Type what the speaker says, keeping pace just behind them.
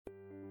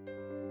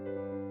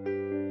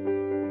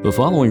The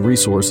following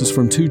resource is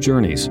from Two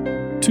Journeys.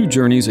 Two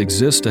Journeys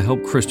exists to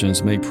help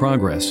Christians make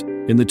progress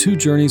in the two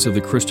journeys of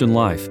the Christian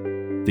life,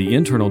 the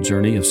internal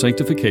journey of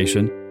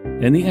sanctification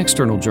and the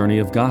external journey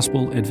of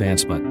gospel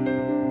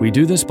advancement. We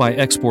do this by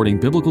exporting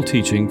biblical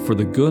teaching for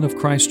the good of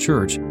Christ's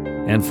church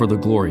and for the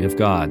glory of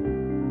God.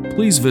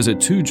 Please visit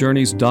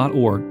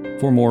twojourneys.org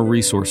for more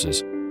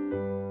resources.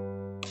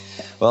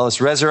 Well,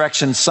 it's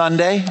Resurrection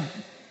Sunday,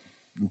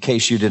 in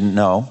case you didn't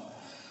know.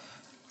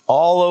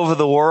 All over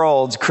the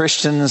world,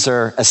 Christians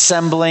are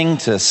assembling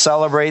to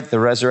celebrate the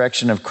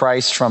resurrection of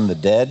Christ from the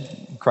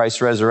dead, Christ's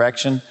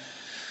resurrection,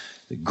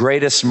 the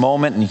greatest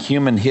moment in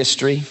human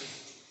history,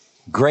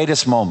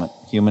 greatest moment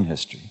in human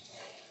history.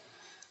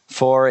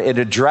 For it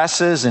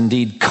addresses,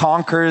 indeed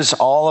conquers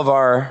all of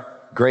our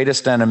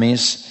greatest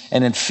enemies,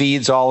 and it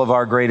feeds all of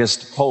our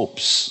greatest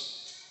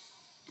hopes.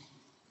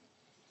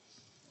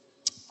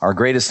 Our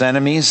greatest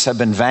enemies have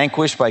been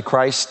vanquished by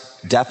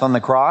Christ's death on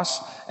the cross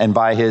and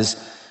by his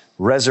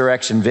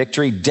resurrection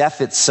victory.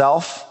 Death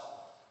itself,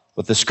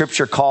 what the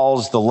scripture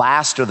calls the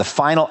last or the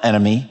final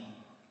enemy,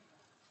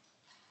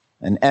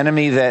 an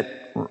enemy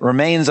that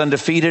remains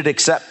undefeated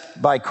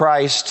except by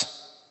Christ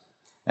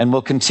and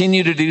will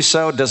continue to do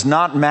so. It does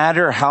not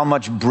matter how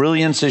much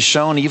brilliance is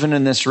shown, even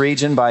in this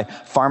region, by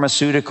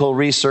pharmaceutical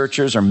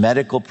researchers or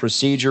medical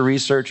procedure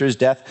researchers.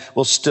 Death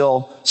will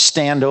still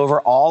stand over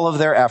all of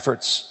their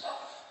efforts.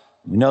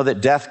 We know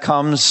that death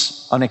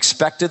comes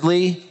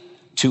unexpectedly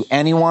to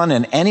anyone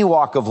in any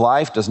walk of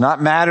life. Does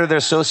not matter their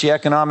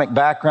socioeconomic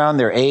background,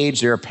 their age,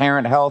 their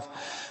apparent health.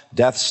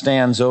 Death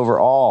stands over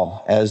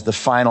all as the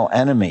final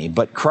enemy.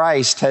 But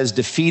Christ has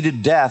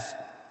defeated death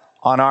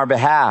on our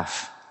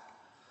behalf.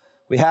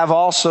 We have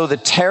also the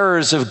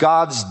terrors of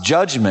God's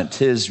judgment,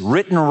 his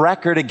written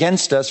record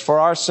against us for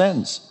our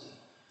sins,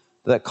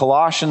 that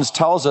Colossians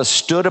tells us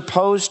stood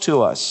opposed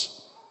to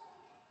us.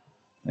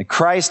 And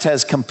Christ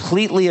has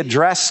completely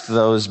addressed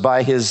those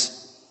by his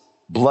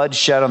blood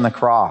shed on the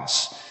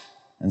cross.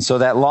 And so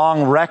that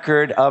long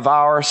record of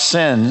our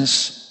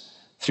sins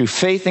through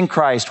faith in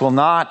Christ will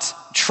not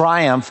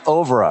triumph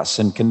over us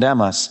and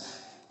condemn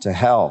us to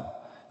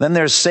hell. Then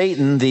there's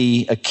Satan,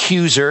 the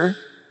accuser,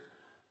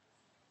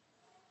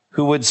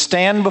 who would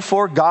stand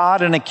before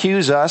God and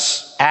accuse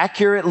us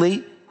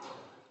accurately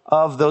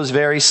of those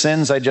very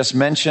sins I just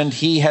mentioned.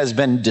 He has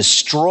been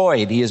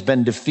destroyed. He has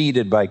been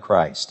defeated by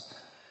Christ,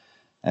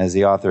 as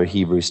the author of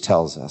Hebrews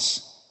tells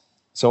us.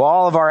 So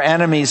all of our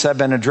enemies have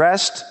been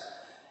addressed,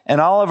 and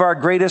all of our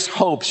greatest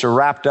hopes are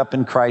wrapped up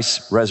in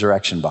Christ's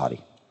resurrection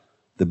body.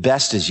 The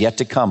best is yet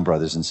to come,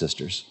 brothers and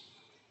sisters.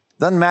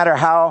 Doesn't matter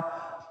how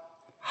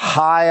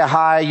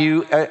high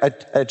you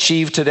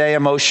achieve today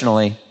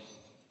emotionally.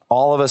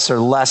 All of us are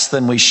less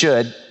than we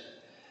should,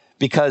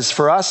 because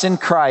for us in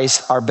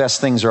Christ, our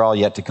best things are all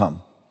yet to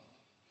come.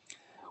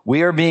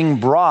 We are being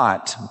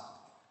brought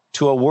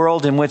to a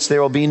world in which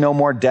there will be no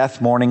more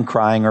death, mourning,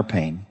 crying, or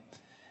pain.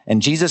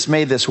 And Jesus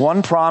made this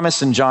one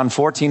promise in John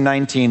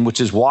 14:19,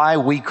 which is why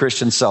we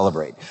Christians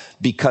celebrate.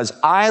 Because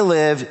I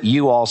live,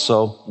 you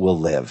also will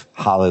live.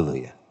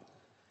 Hallelujah.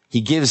 He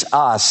gives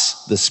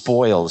us the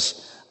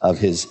spoils of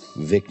his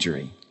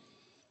victory.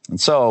 And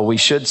so we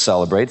should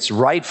celebrate. It's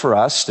right for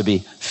us to be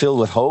filled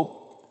with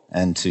hope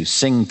and to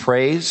sing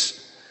praise.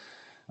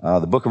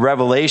 The book of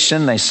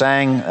Revelation, they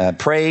sang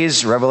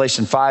praise,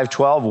 Revelation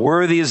 5:12.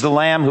 Worthy is the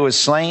Lamb who is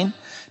slain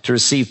to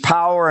receive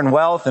power and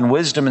wealth and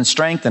wisdom and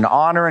strength and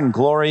honor and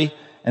glory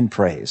and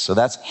praise. So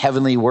that's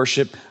heavenly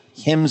worship,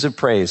 hymns of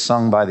praise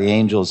sung by the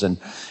angels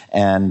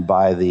and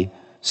by the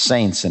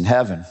saints in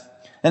heaven.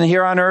 And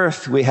here on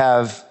earth, we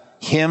have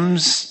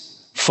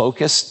hymns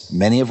focused,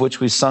 many of which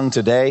we've sung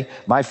today.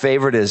 My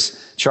favorite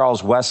is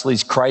Charles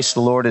Wesley's Christ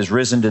the Lord is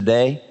risen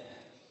today.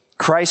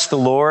 Christ the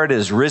Lord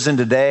is risen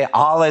today.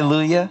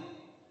 Alleluia.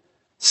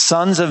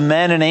 Sons of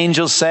men and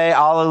angels say,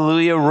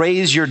 Alleluia.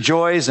 Raise your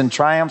joys and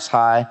triumphs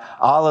high.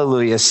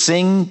 Alleluia.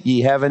 Sing,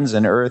 ye heavens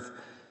and earth.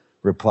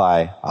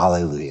 Reply,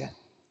 Alleluia.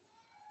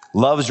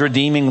 Love's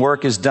redeeming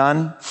work is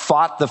done.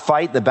 Fought the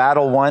fight, the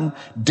battle won.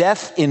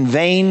 Death in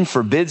vain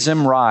forbids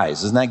him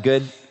rise. Isn't that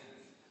good?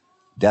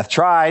 Death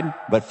tried,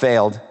 but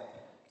failed.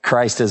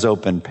 Christ has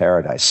opened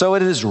paradise. So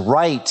it is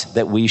right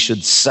that we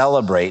should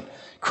celebrate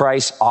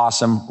Christ's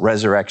awesome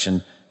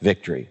resurrection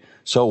victory.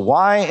 So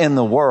why in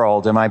the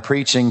world am I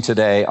preaching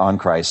today on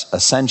Christ's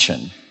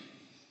ascension?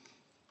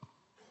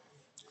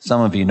 Some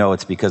of you know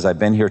it's because I've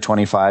been here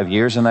 25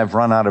 years and I've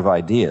run out of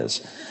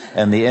ideas.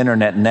 And the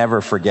internet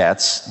never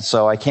forgets,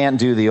 so I can't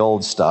do the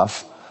old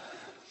stuff.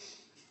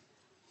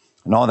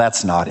 No,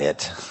 that's not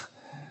it.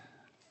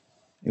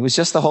 It was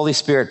just the Holy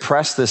Spirit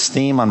pressed this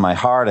theme on my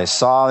heart. I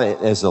saw it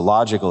as a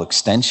logical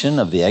extension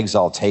of the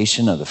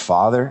exaltation of the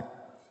Father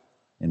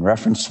in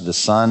reference to the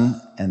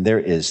Son, and there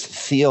is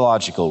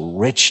theological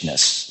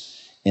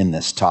richness in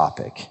this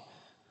topic.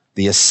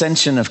 The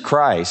ascension of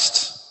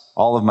Christ.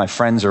 All of my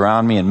friends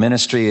around me in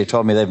ministry, they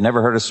told me they've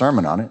never heard a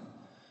sermon on it.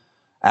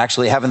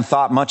 Actually haven't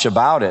thought much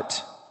about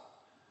it.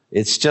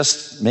 It's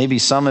just, maybe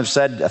some have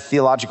said, a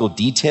theological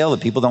detail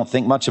that people don't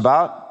think much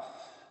about.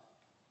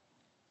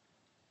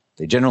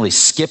 They generally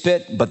skip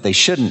it, but they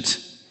shouldn't.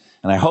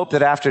 And I hope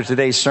that after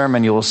today's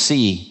sermon, you will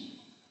see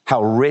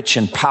how rich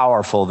and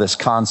powerful this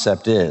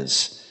concept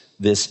is.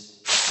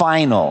 This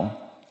final,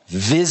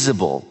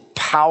 visible,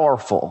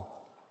 powerful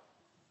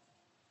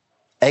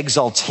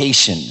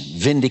exaltation,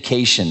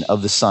 vindication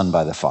of the Son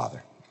by the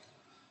Father.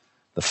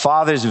 The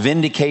Father's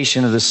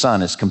vindication of the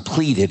Son is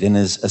completed in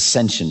his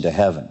ascension to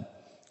heaven.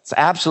 It's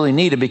absolutely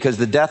needed because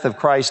the death of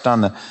Christ on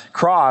the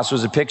cross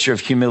was a picture of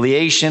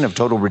humiliation, of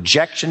total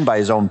rejection by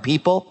his own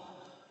people,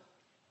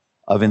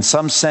 of, in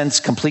some sense,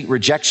 complete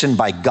rejection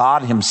by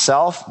God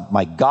himself.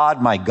 My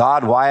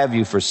God, why have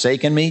you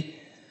forsaken me?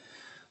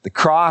 The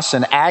cross,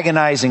 an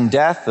agonizing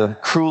death, the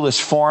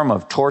cruelest form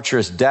of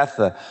torturous death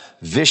the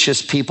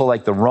vicious people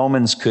like the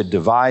Romans could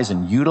devise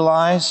and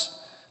utilize.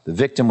 The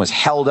victim was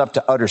held up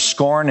to utter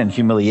scorn and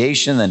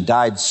humiliation, then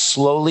died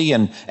slowly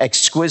in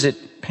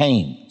exquisite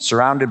pain,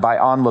 surrounded by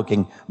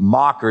onlooking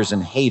mockers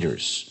and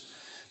haters.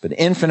 But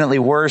infinitely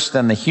worse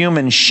than the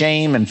human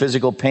shame and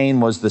physical pain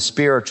was the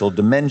spiritual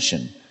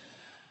dimension.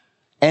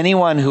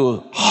 Anyone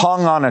who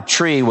hung on a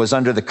tree was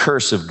under the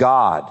curse of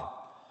God.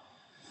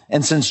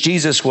 And since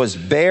Jesus was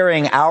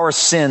bearing our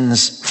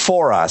sins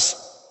for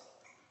us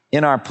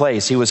in our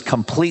place, he was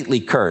completely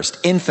cursed,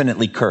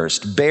 infinitely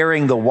cursed,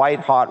 bearing the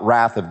white-hot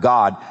wrath of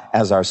God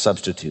as our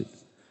substitute.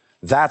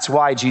 That's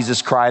why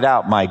Jesus cried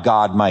out, my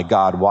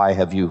God, why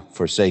have you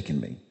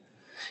forsaken me?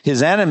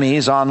 His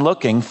enemies, on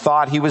looking,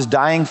 thought he was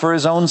dying for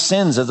his own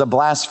sins as a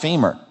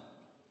blasphemer.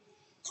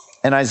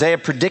 And Isaiah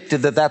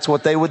predicted that that's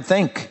what they would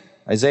think.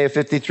 Isaiah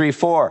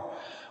 53:4.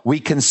 We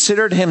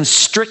considered him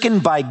stricken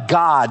by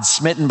God,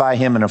 smitten by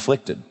him and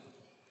afflicted.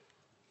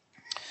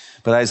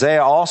 But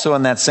Isaiah also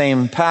in that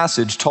same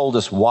passage told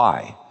us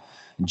why.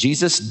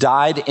 Jesus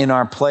died in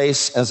our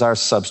place as our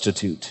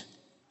substitute.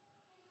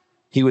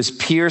 He was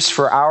pierced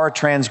for our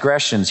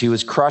transgressions. He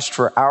was crushed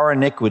for our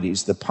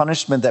iniquities. The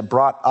punishment that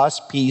brought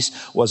us peace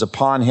was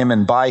upon him,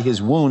 and by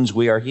his wounds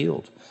we are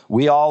healed.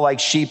 We all like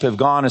sheep have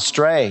gone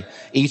astray.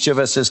 Each of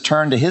us has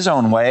turned to his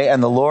own way,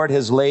 and the Lord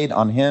has laid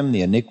on him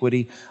the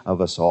iniquity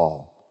of us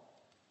all.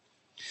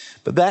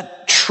 But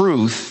that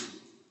truth,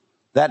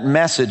 that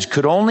message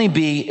could only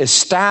be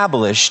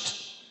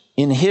established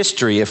in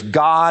history if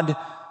God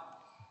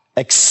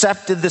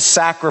accepted the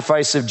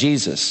sacrifice of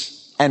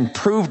Jesus and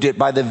proved it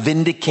by the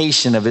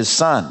vindication of his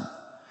Son,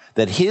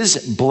 that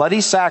his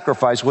bloody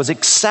sacrifice was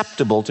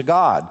acceptable to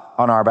God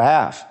on our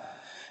behalf.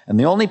 And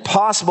the only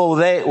possible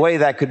way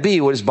that could be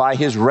was by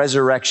his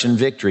resurrection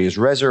victory, his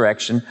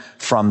resurrection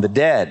from the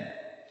dead.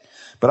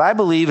 But I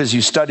believe as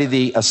you study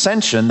the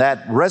Ascension,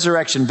 that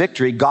resurrection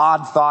victory,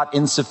 God thought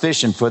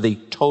insufficient for the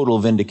total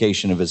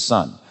vindication of his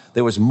Son.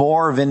 There was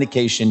more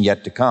vindication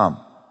yet to come.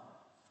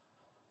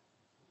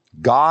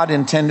 God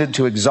intended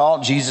to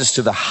exalt Jesus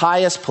to the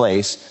highest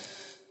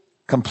place,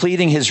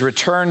 completing his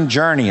return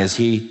journey as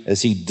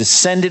he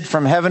descended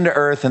from heaven to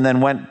earth and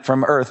then went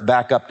from earth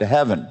back up to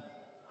heaven.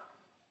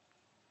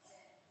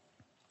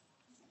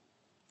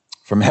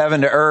 From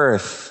heaven to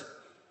earth,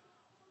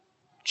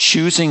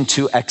 choosing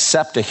to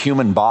accept a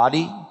human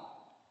body,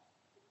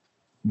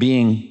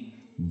 being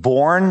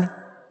born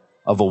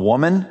of a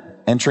woman,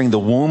 entering the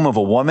womb of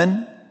a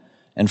woman,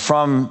 and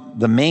from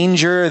the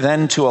manger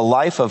then to a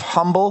life of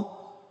humble,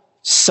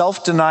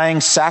 self-denying,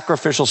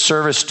 sacrificial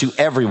service to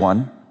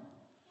everyone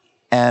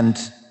and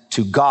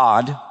to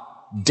God,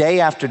 day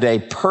after day,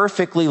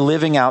 perfectly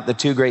living out the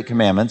two great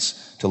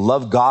commandments, to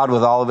love God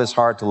with all of his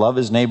heart, to love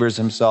his neighbors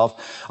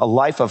himself, a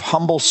life of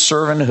humble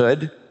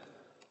servanthood,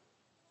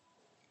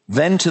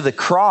 then to the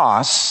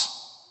cross,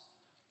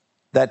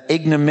 that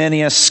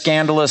ignominious,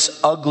 scandalous,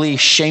 ugly,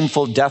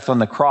 shameful death on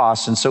the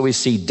cross. And so we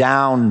see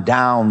down,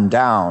 down,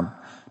 down,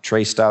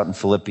 traced out in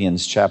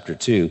Philippians chapter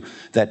 2,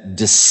 that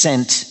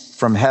descent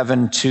from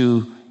heaven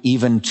to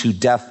even to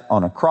death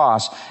on a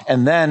cross.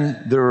 And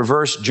then the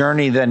reverse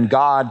journey, then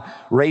God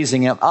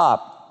raising him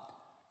up,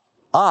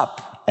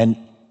 and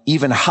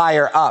even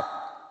higher up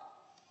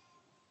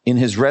in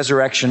his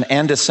resurrection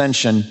and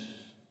ascension,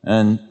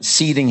 and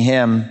seating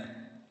him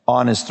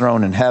on his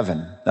throne in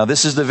heaven. Now,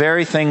 this is the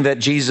very thing that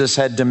Jesus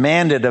had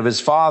demanded of his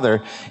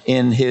Father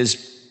in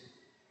his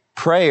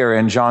prayer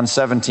in John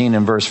 17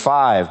 and verse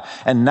 5.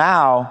 And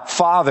now,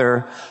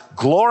 Father,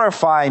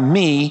 glorify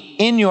me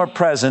in your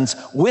presence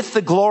with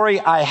the glory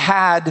I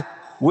had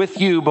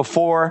with you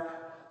before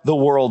the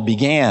world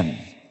began.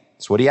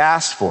 It's what he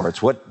asked for.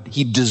 It's what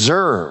he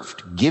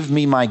deserved. Give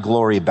me my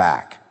glory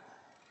back.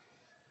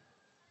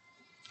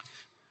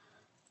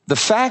 The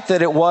fact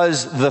that it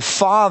was the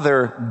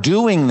Father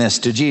doing this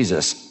to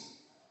Jesus,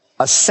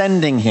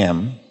 ascending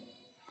him,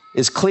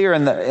 is clear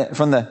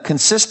from the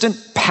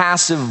consistent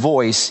passive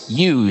voice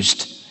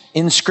used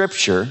in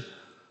Scripture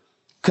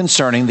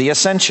concerning the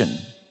ascension.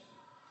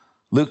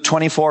 Luke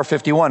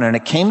 24:51, and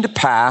it came to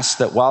pass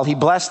that while he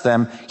blessed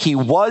them, he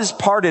was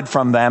parted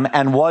from them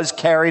and was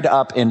carried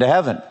up into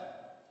heaven.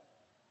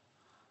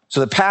 So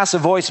the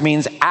passive voice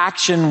means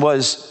action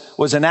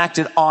was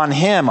enacted on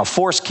him. A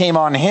force came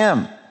on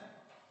him.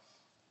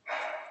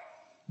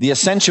 The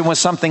ascension was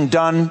something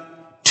done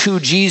to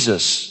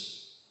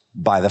Jesus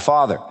by the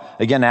Father.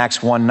 Again, Acts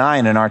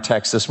 1:9 in our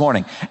text this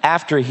morning.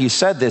 After he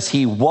said this,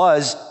 he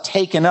was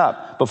taken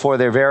up before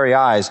their very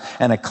eyes,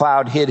 and a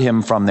cloud hid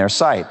him from their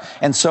sight.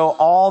 And so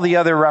all the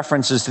other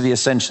references to the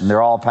ascension,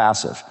 they're all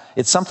passive.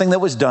 It's something that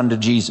was done to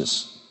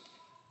Jesus.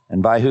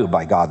 And by who?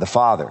 By God the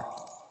Father.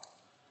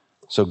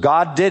 So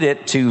God did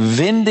it to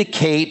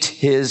vindicate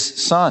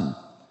his Son.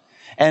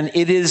 And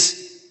it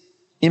is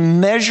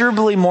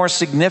immeasurably more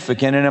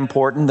significant and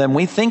important than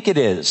we think it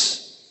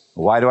is.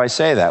 Why do I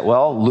say that?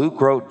 Well, Luke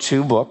wrote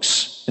 2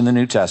 books in the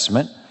New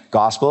Testament,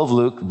 Gospel of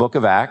Luke, Book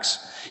of Acts.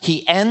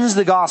 He ends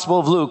the Gospel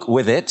of Luke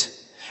with it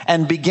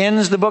and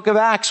begins the book of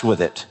Acts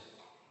with it.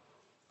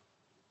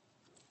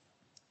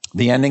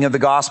 The ending of the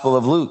Gospel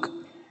of Luke.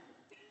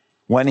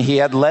 When he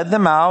had led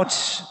them out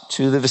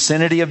to the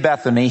vicinity of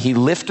Bethany, he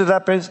lifted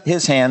up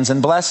his hands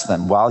and blessed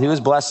them. While he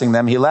was blessing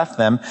them, he left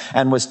them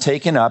and was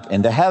taken up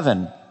into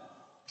heaven.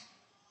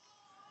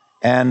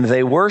 And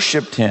they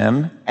worshiped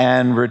him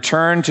and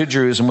returned to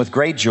Jerusalem with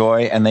great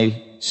joy, and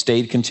they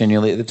stayed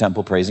continually at the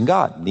temple praising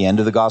God. The end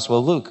of the Gospel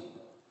of Luke.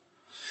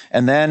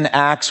 And then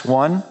Acts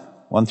 1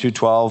 through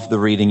 12, the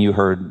reading you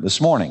heard this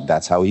morning.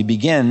 That's how he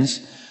begins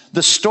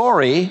the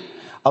story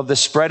of the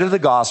spread of the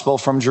gospel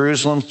from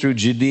Jerusalem through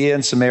Judea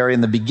and Samaria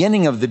and the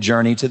beginning of the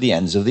journey to the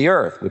ends of the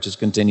earth, which has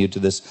continued to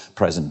this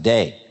present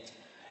day.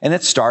 And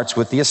it starts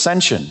with the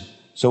ascension.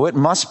 So it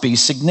must be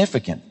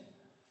significant.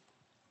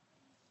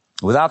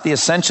 Without the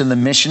ascension, the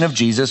mission of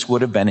Jesus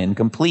would have been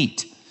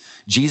incomplete.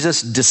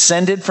 Jesus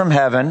descended from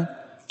heaven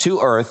to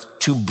earth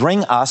to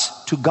bring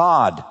us to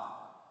God.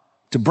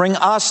 To bring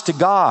us to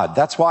God.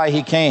 That's why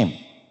he came.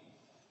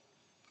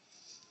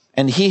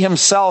 And he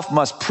himself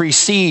must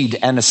precede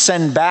and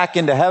ascend back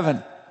into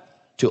heaven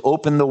to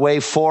open the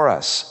way for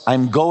us.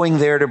 I'm going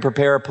there to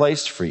prepare a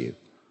place for you.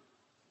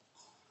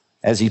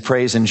 As he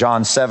prays in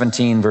John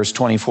 17, verse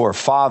 24,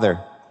 Father,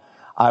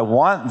 I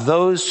want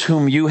those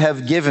whom you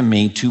have given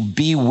me to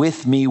be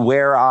with me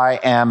where I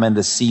am and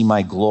to see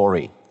my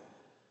glory.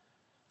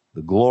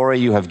 The glory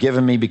you have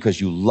given me because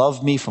you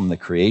love me from the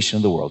creation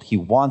of the world. He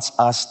wants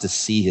us to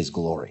see his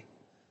glory.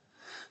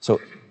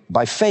 So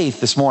by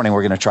faith this morning,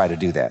 we're going to try to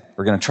do that.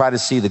 We're going to try to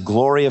see the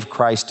glory of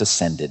Christ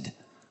ascended.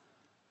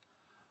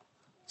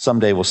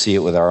 Someday we'll see it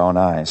with our own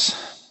eyes.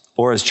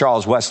 Or as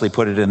Charles Wesley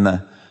put it in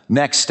the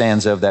next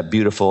stanza of that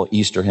beautiful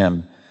Easter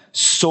hymn,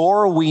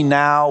 soar we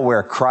now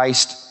where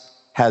Christ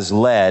has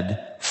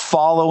led,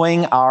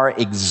 following our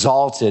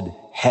exalted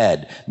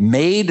head.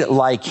 Made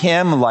like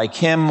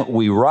him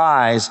we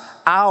rise.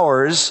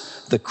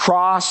 Ours, the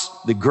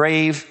cross, the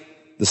grave,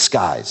 the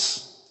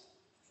skies.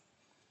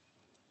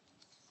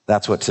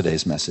 That's what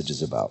today's message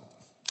is about.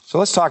 So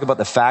let's talk about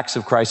the facts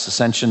of Christ's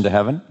ascension to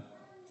heaven.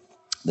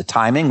 The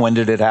timing, when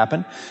did it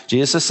happen?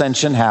 Jesus'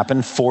 ascension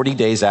happened 40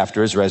 days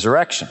after his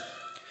resurrection.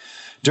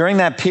 During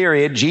that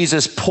period,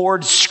 Jesus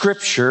poured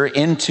scripture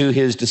into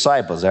his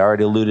disciples. I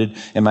already alluded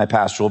in my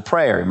pastoral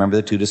prayer. Remember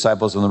the 2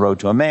 disciples on the road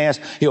to Emmaus?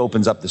 He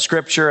opens up the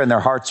scripture and their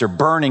hearts are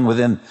burning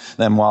within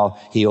them while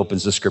he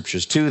opens the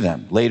scriptures to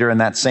them. Later in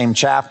that same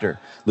chapter,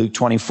 Luke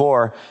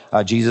 24,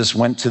 Jesus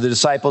went to the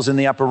disciples in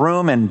the upper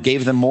room and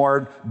gave them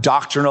more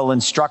doctrinal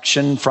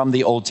instruction from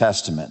the Old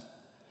Testament.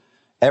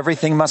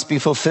 Everything must be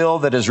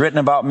fulfilled that is written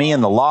about me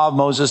in the law of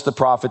Moses, the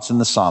prophets,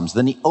 and the Psalms.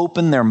 Then he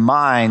opened their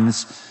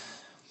minds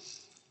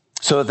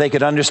so that they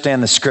could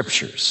understand the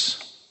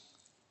scriptures.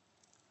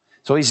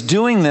 So he's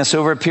doing this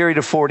over a period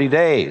of 40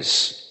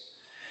 days.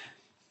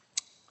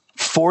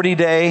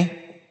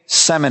 40-day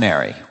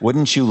seminary.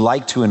 Wouldn't you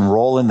like to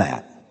enroll in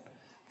that?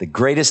 The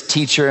greatest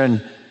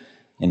teacher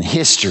in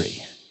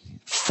history.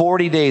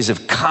 40 days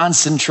of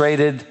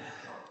concentrated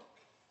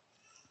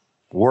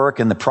work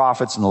in the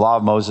prophets and the law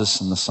of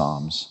Moses and the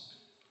Psalms.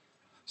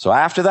 So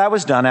after that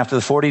was done, after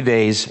the 40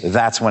 days,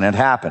 that's when it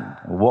happened.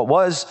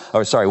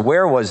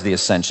 Where was the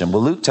ascension?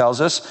 Well, Luke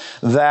tells us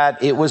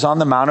that it was on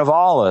the Mount of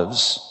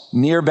Olives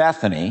near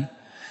Bethany.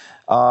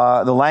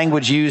 The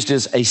language used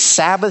is a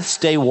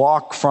Sabbath day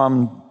walk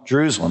from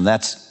Jerusalem.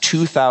 That's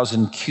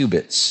 2,000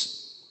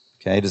 cubits.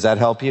 Okay, does that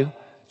help you?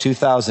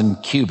 2,000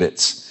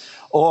 cubits.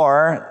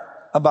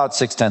 Or about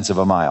 0.6 of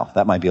a mile.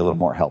 That might be a little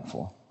more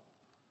helpful.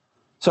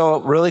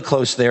 So really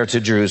close there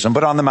to Jerusalem,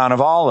 but on the Mount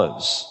of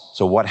Olives.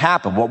 So what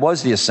happened? What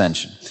was the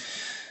ascension?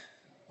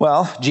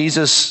 Well,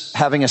 Jesus,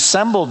 having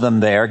assembled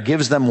them there,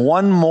 gives them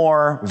one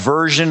more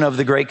version of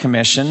the Great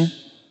Commission.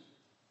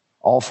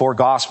 All 4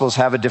 Gospels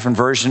have a different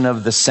version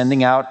of the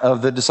sending out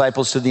of the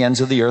disciples to the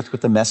ends of the earth with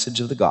the message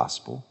of the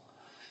gospel.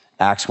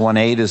 Acts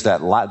 1:8 is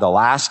that the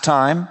last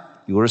time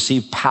you will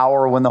receive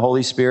power when the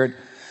Holy Spirit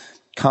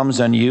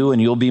comes on you,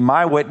 and you'll be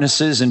my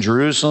witnesses in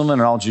Jerusalem and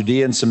in all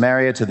Judea and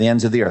Samaria to the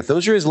ends of the earth.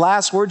 Those are his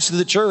last words to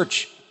the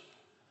church.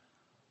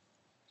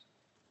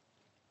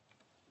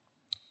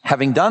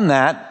 Having done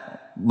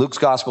that, Luke's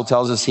gospel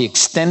tells us he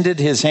extended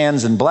his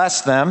hands and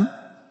blessed them.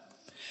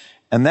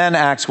 And then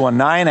Acts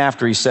 1:9,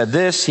 after he said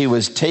this, he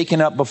was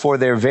taken up before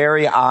their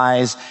very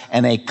eyes,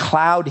 and a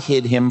cloud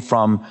hid him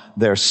from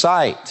their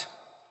sight.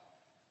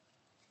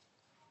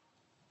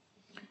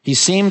 He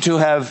seemed to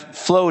have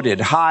floated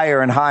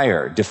higher and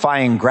higher,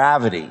 defying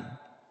gravity.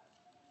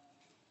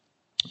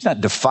 He's not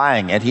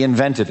defying it. He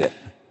invented it.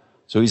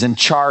 So he's in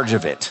charge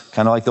of it.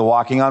 Kind of like the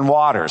walking on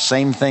water.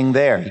 Same thing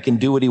there. He can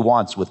do what he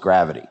wants with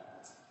gravity.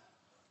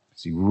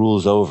 So he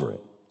rules over it.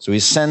 So he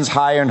ascends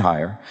higher and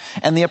higher.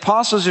 And the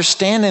apostles are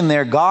standing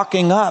there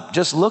gawking up,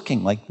 just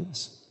looking like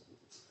this.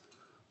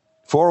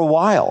 For a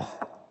while.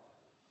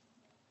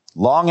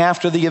 Long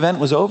after the event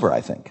was over,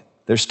 I think.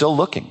 They're still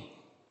looking.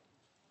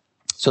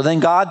 So then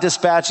God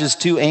dispatches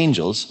 2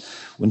 angels.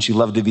 Wouldn't you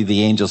love to be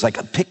the angels?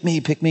 Like, pick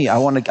me. I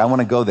want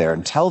to go there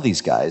and tell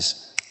these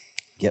guys,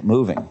 get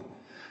moving.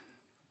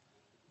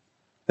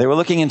 They were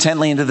looking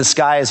intently into the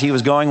sky as he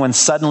was going when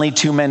suddenly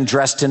 2 men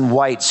dressed in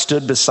white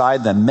stood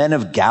beside them. Men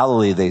of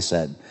Galilee, they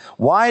said.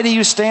 Why do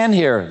you stand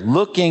here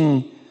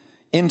looking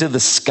into the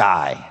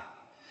sky?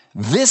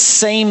 This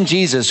same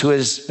Jesus who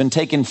has been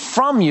taken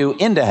from you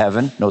into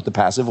heaven, note the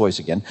passive voice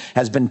again,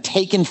 has been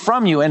taken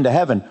from you into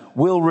heaven,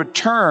 will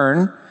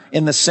return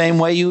in the same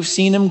way you've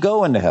seen him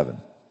go into heaven.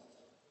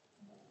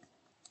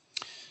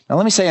 Now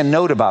let me say a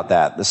note about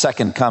that, the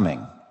second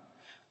coming.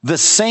 The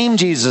same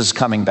Jesus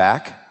coming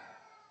back.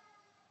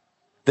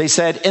 They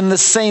said, in the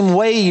same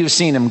way you've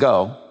seen him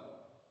go.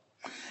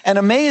 And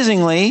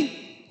amazingly,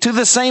 to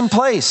the same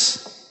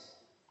place.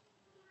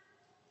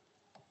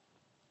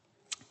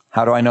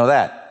 How do I know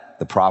that?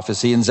 The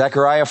prophecy in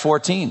Zechariah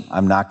 14.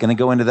 I'm not going to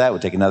go into that. It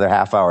would take another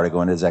half hour to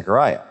go into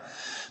Zechariah.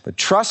 But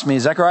trust me,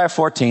 Zechariah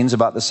 14 is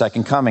about the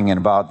second coming and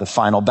about the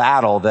final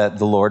battle that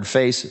the Lord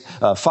fights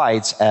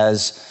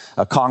as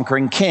a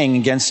conquering king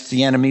against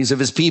the enemies of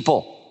his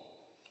people.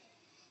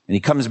 And he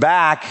comes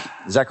back,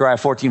 Zechariah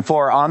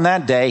 14:4, on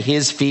that day,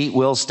 his feet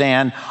will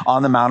stand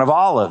on the Mount of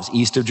Olives,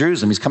 east of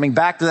Jerusalem. He's coming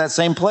back to that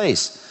same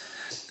place.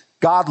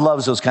 God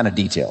loves those kind of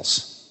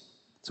details.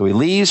 So he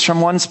leaves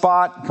from one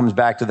spot, comes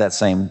back to that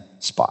same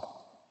spot.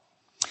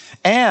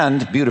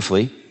 And,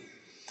 beautifully,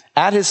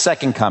 at his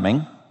second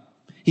coming,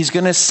 he's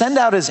going to send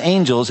out his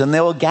angels and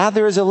they will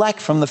gather his elect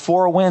from the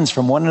 4 winds,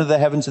 from one end of the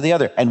heavens to the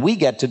other. And we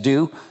get to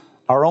do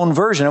our own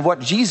version of what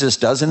Jesus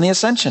does in the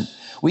Ascension.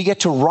 We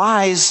get to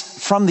rise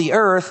from the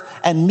earth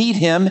and meet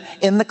him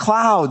in the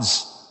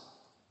clouds.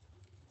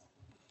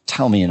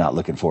 Tell me you're not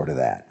looking forward to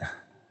that.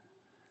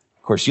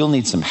 Of course, you'll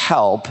need some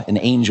help. An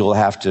angel will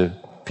have to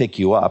pick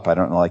you up. I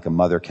don't know, like a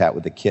mother cat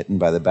with a kitten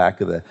by the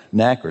back of the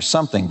neck or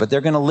something, but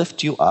they're going to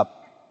lift you up.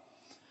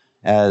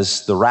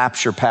 As the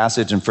rapture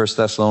passage in 1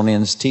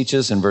 Thessalonians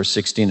teaches in verse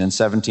 16 and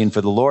 17, for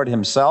the Lord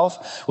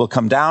himself will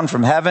come down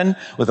from heaven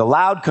with a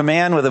loud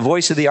command, with the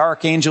voice of the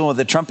archangel, with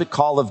the trumpet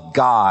call of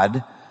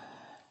God,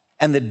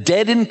 and the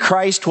dead in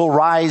Christ will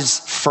rise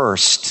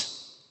first.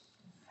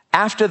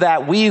 After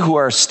that, we who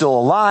are still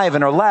alive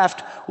and are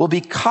left will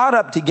be caught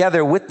up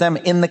together with them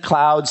in the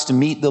clouds to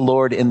meet the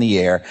Lord in the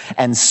air,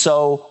 and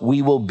so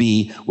we will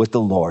be with the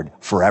Lord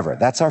forever.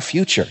 That's our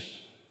future.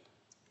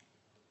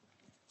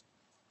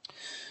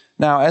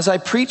 Now, as I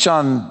preach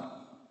on,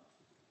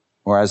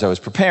 or as I was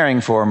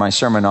preparing for my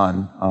sermon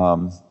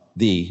on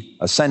the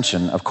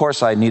Ascension, of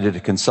course I needed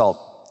to consult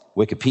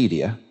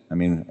Wikipedia.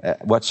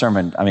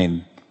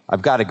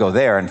 I've got to go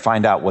there and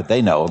find out what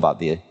they know about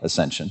the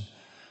Ascension.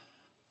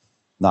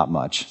 Not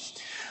much.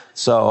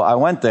 So I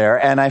went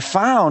there and I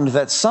found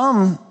that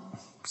some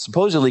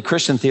supposedly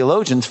Christian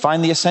theologians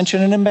find the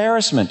Ascension an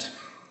embarrassment.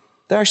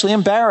 They're actually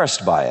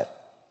embarrassed by it.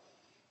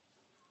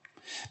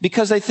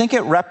 Because they think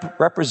it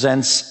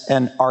represents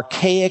an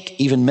archaic,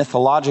 even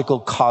mythological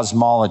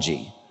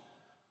cosmology,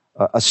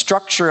 a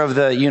structure of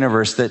the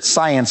universe that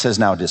science has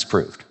now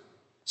disproved,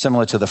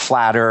 similar to the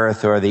flat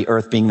earth or the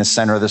earth being the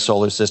center of the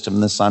solar system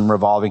and the sun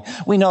revolving.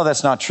 We know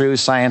that's not true.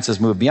 Science has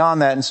moved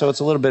beyond that, and so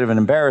it's a little bit of an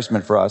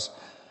embarrassment for us.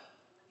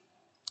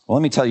 Well,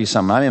 let me tell you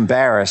something. I'm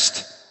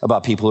embarrassed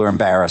about people who are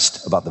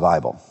embarrassed about the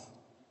Bible.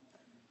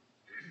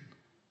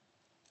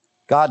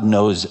 God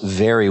knows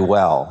very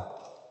well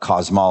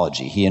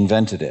cosmology. He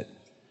invented it.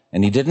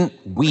 And he didn't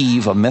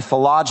weave a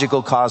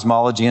mythological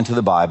cosmology into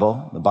the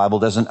Bible. The Bible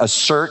doesn't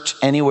assert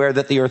anywhere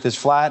that the earth is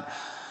flat.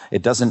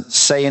 It doesn't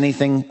say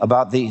anything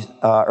about the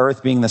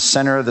earth being the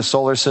center of the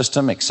solar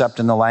system, except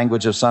in the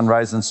language of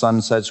sunrise and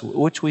sunsets,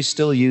 which we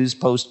still use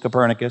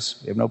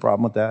post-Copernicus. We have no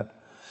problem with that.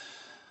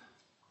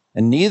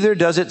 And neither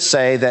does it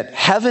say that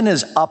heaven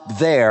is up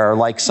there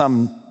like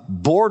some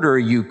border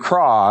you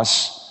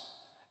cross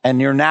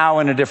and you're now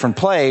in a different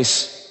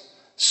place,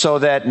 so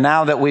that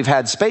now that we've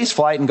had space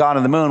flight and gone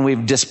to the moon,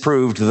 we've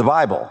disproved the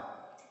Bible.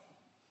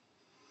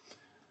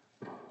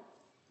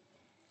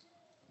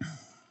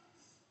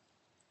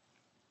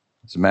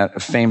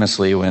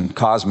 Famously, when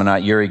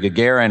cosmonaut Yuri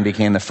Gagarin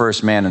became the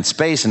first man in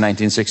space in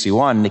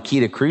 1961,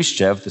 Nikita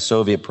Khrushchev, the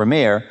Soviet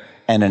premier,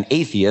 and an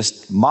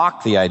atheist,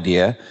 mocked the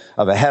idea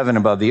of a heaven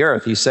above the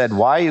earth. He said,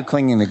 why are you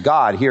clinging to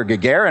God? Here,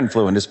 Gagarin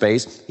flew into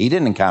space. He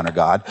didn't encounter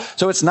God.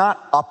 So it's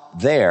not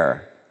up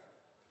there.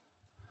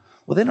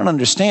 Well, they don't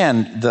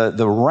understand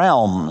the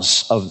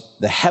realms of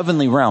the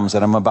heavenly realms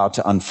that I'm about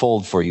to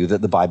unfold for you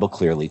that the Bible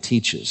clearly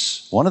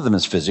teaches. One of them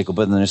is physical,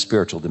 but then there's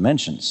spiritual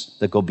dimensions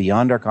that go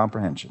beyond our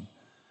comprehension.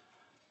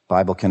 The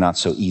Bible cannot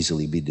so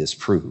easily be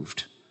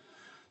disproved.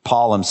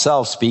 Paul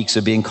himself speaks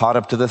of being caught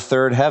up to the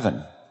third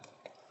heaven.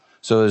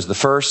 So there's the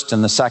first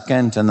and the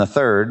second and the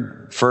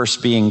third.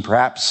 First being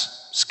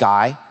perhaps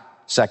sky,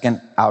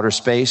 second outer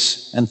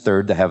space, and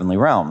third the heavenly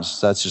realms.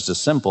 So that's just a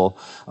simple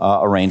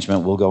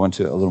arrangement. We'll go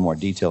into a little more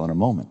detail in a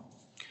moment.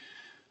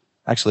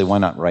 Actually, why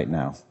not right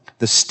now?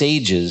 The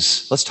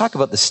stages, let's talk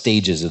about the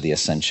stages of the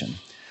ascension.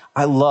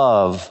 I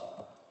love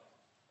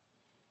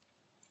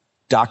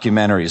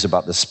documentaries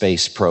about the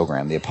space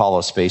program, the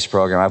Apollo space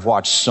program. I've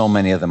watched so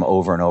many of them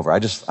over and over.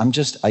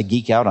 I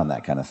geek out on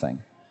that kind of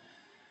thing.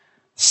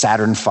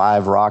 Saturn V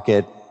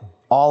rocket,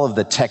 all of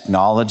the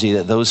technology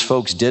that those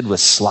folks did with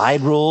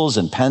slide rules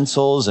and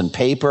pencils and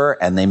paper,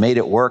 and they made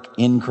it work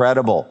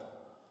incredible.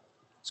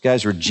 These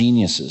guys were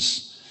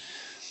geniuses.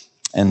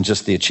 And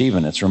just the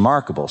achievement, it's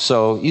remarkable.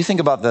 So you think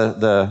about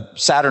the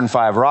Saturn V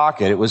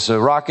rocket. It was a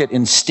rocket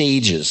in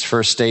stages.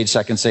 First stage,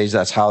 second stage,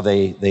 that's how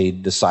they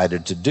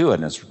decided to do it.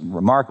 And it's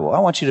remarkable. I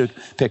want you to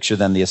picture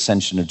then the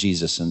ascension of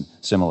Jesus in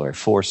similar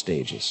 4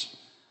 stages.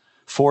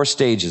 4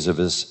 stages of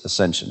his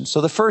ascension. So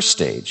the first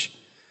stage,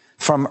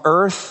 from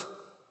earth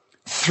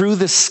through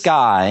the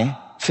sky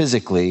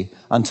physically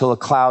until a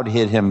cloud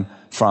hid him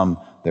from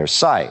their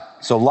sight.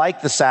 So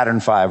like the Saturn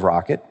V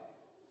rocket,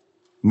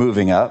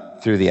 moving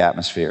up through the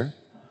atmosphere.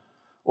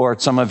 Or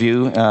some of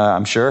you,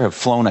 I'm sure, have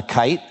flown a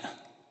kite. I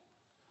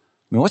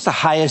mean, what's the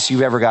highest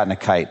you've ever gotten a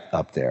kite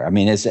up there? I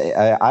mean,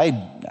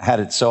 I had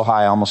it so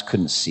high I almost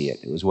couldn't see it.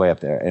 It was way up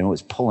there, and it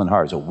was pulling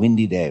hard. It was a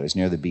windy day. It was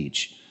near the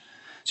beach.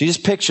 So you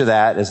just picture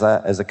that as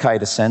the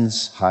kite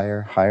ascends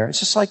higher, higher. It's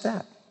just like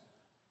that.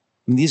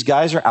 I mean, these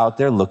guys are out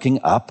there looking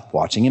up,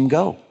 watching him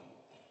go.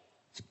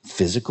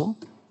 Physical.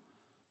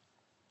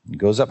 It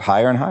goes up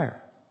higher and higher.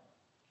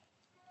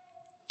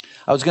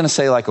 I was going to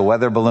say like a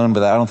weather balloon,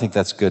 but I don't think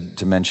that's good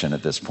to mention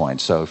at this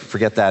point. So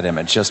forget that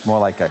image. Just more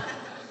like a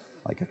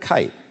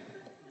kite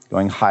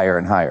going higher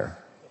and higher.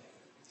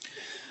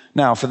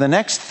 Now, for the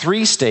next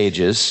 3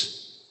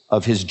 stages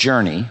of his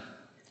journey,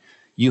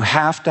 you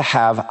have to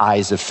have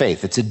eyes of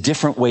faith. It's a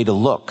different way to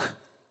look.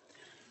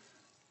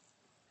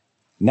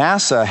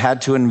 NASA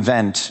had to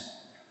invent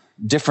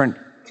different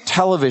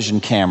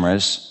television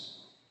cameras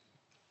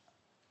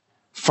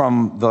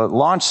from the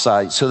launch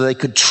site so that they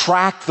could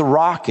track the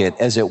rocket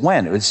as it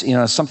went. It was,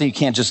 something you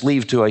can't just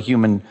leave to a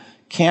human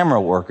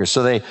camera worker.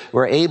 So they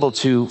were able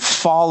to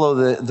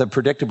follow the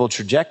predictable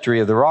trajectory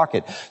of the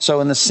rocket.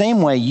 So in the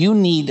same way, you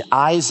need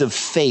eyes of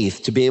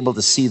faith to be able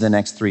to see the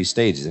next 3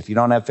 stages. If you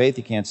don't have faith,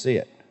 you can't see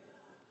it.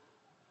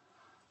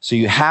 So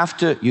you have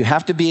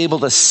to be able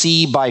to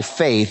see by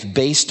faith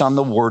based on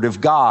the Word of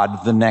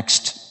God the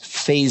next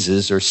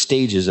phases or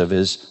stages of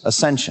his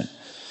ascension.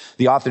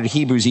 The author of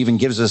Hebrews even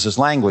gives us his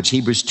language,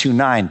 Hebrews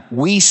 2:9.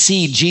 We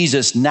see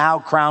Jesus now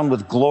crowned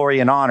with glory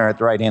and honor at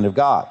the right hand of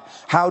God.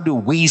 How do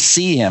we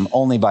see him?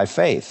 Only by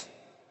faith.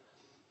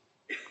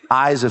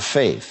 Eyes of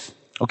faith.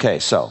 Okay,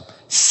 so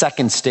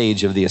second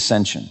stage of the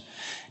ascension.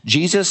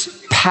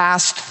 Jesus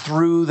passed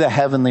through the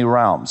heavenly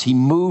realms. He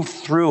moved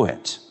through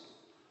it.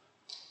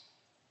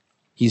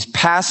 He's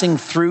passing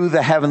through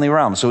the heavenly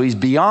realms. So he's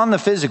beyond the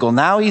physical.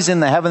 Now he's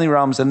in the heavenly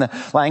realms, and the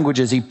language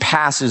is he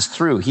passes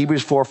through.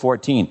 Hebrews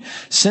 4:14.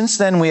 Since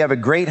then we have a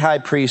great high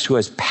priest who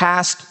has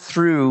passed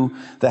through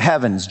the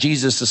heavens,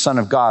 Jesus, the Son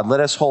of God. Let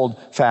us hold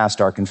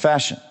fast our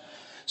confession.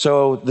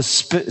 So the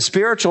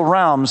spiritual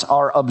realms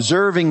are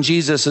observing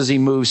Jesus as he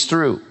moves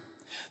through.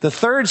 The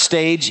third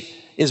stage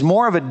is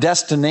more of a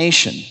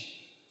destination.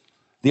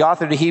 The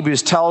author of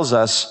Hebrews tells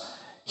us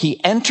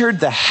he entered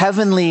the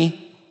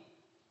heavenly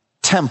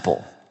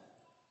temple,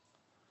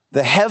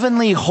 the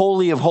heavenly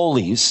holy of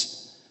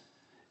holies,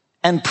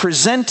 and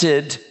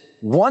presented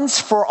once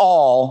for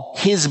all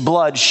his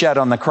blood shed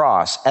on the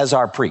cross as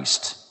our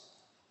priest.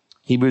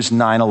 Hebrews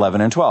 9:11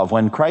 and 12.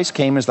 When Christ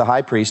came as the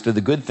high priest of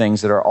the good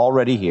things that are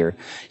already here,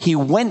 he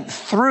went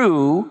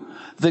through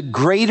the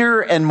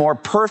greater and more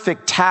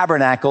perfect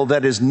tabernacle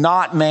that is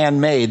not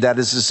man-made, that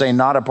is to say,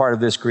 not a part of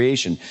this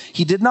creation.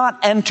 He did not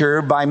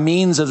enter by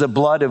means of the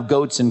blood of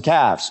goats and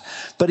calves,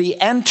 but he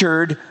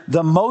entered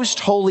the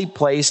most holy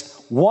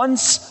place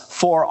once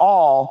for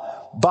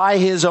all by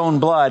his own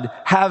blood,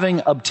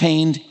 having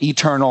obtained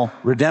eternal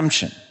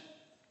redemption.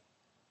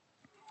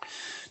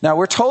 Now,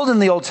 we're told in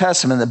the Old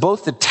Testament that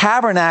both the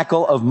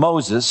tabernacle of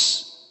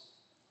Moses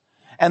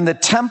and the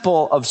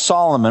temple of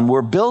Solomon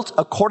were built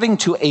according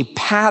to a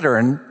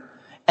pattern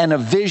and a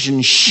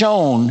vision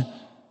shown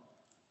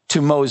to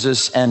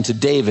Moses and to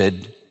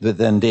David, that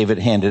then David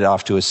handed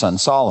off to his son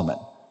Solomon.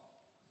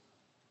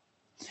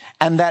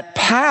 And that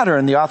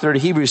pattern, the author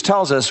of Hebrews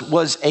tells us,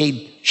 was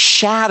a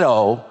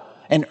shadow,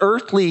 an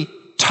earthly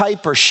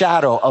type or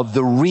shadow of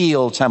the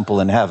real temple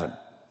in heaven.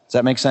 Does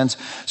that make sense?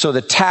 So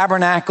the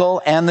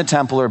tabernacle and the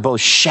temple are both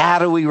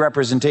shadowy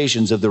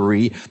representations of the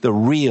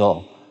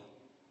real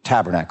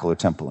tabernacle or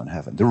temple in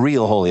heaven, the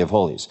real Holy of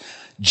Holies.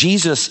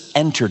 Jesus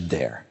entered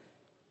there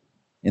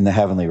in the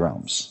heavenly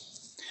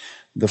realms.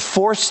 The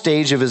fourth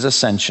stage of his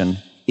ascension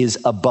is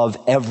above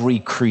every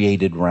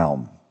created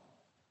realm.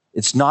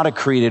 It's not a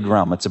created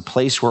realm. It's a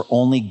place where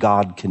only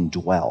God can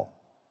dwell,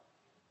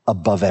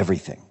 above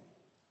everything,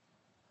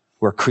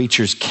 where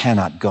creatures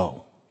cannot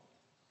go.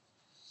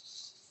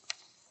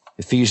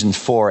 Ephesians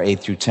 4, 8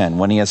 through 10.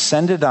 When he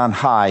ascended on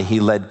high, he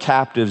led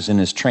captives in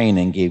his train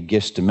and gave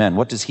gifts to men.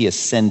 What does he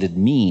ascended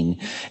mean,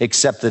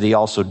 except that he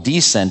also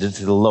descended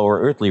to the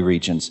lower earthly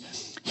regions?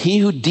 He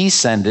who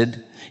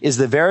descended is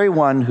the very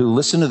one who,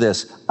 listen to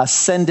this,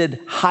 ascended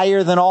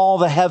higher than all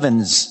the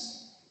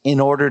heavens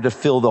in order to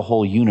fill the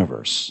whole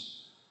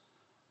universe.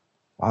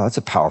 Wow, that's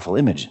a powerful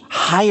image.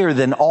 Higher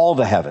than all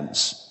the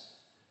heavens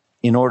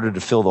in order to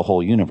fill the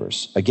whole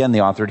universe. Again,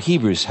 the author of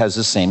Hebrews has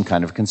the same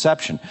kind of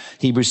conception.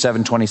 Hebrews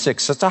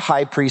 7:26, such a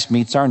high priest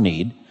meets our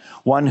need,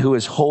 one who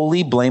is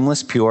holy,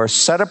 blameless, pure,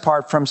 set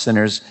apart from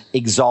sinners,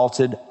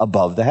 exalted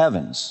above the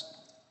heavens.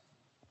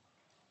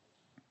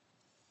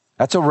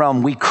 That's a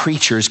realm we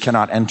creatures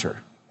cannot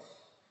enter,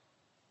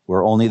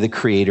 where only the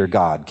Creator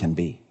God can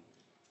be.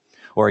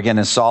 Or again,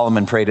 as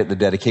Solomon prayed at the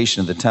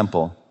dedication of the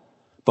temple,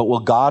 but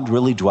will God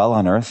really dwell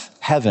on earth?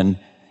 Heaven,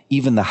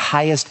 even the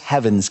highest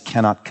heavens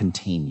cannot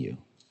contain you.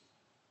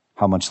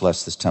 How much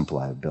less this temple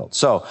I have built.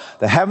 So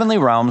the heavenly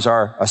realms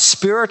are a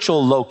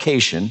spiritual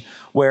location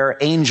where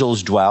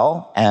angels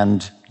dwell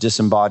and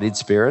disembodied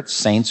spirits,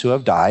 saints who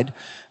have died.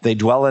 They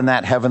dwell in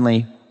that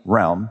heavenly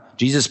realm.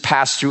 Jesus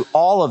passed through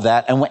all of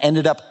that and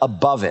ended up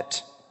above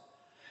it.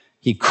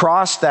 He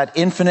crossed that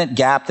infinite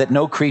gap that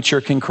no creature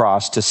can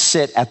cross to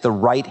sit at the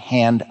right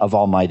hand of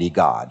Almighty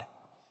God.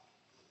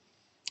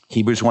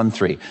 Hebrews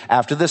 1:3.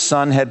 After the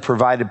Son had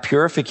provided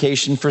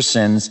purification for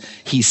sins,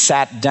 he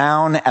sat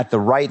down at the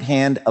right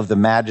hand of the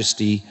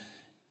Majesty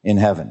in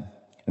heaven.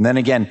 And then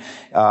again,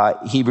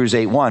 Hebrews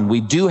 8:1.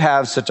 We do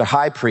have such a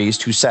high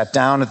priest who sat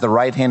down at the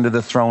right hand of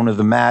the throne of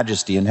the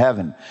Majesty in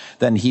heaven.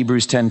 Then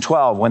Hebrews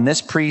 10:12. When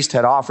this priest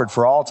had offered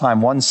for all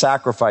time one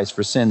sacrifice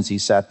for sins, he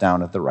sat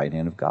down at the right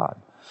hand of God.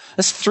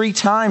 That's 3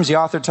 times the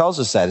author tells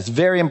us that. It's a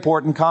very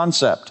important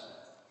concept.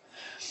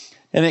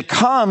 And it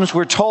comes,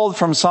 we're told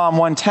from Psalm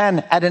 110,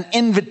 at an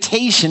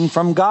invitation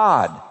from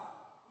God.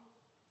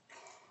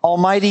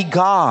 Almighty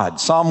God,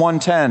 Psalm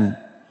 110.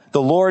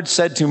 The Lord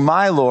said to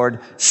my Lord,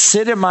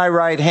 sit at my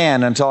right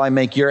hand until I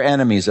make your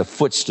enemies a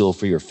footstool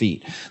for your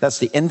feet. That's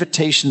the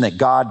invitation that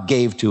God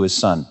gave to his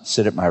Son.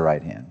 Sit at my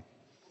right hand.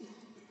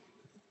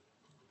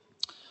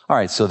 All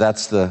right, so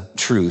that's the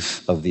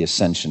truth of the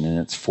ascension in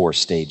its 4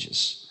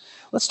 stages.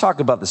 Let's talk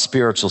about the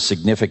spiritual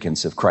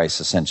significance of Christ's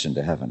ascension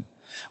to heaven.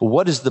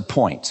 What is the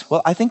point?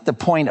 Well, I think the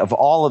point of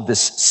all of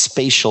this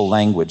spatial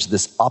language,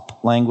 this up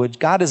language,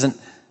 God isn't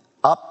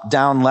up,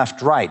 down,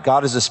 left, right.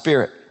 God is a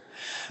spirit.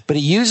 But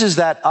he uses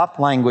that up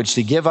language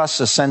to give us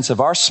a sense of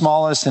our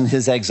smallness and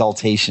his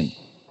exaltation.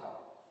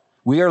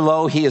 We are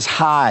low, he is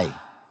high,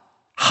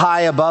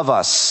 high above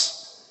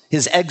us.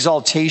 His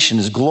exaltation,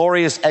 his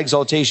glorious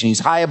exaltation, he's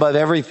high above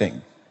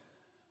everything.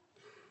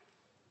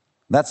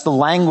 That's the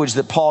language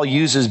that Paul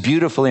uses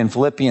beautifully in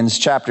Philippians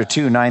chapter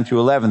 2, 9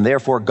 through 11.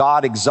 Therefore,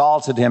 God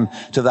exalted him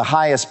to the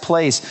highest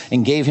place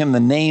and gave him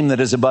the name that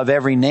is above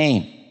every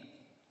name.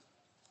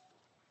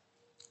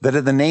 That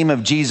at the name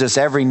of Jesus,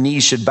 every knee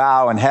should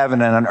bow in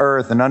heaven and on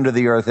earth and under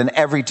the earth, and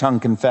every tongue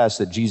confess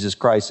that Jesus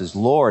Christ is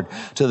Lord,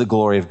 to the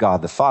glory of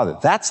God the Father.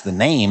 That's the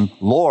name,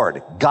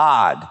 Lord,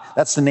 God.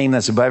 That's the name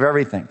that's above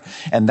everything.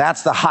 And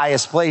that's the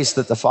highest place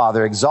that the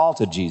Father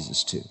exalted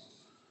Jesus to.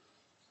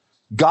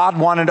 God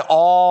wanted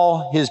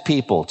all his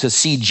people to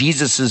see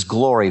Jesus'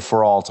 glory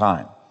for all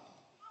time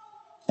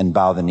and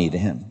bow the knee to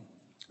him.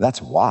 That's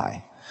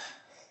why.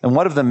 And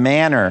what of the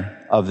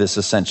manner of this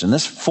ascension?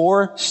 This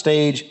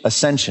 4-stage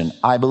ascension,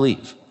 I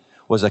believe,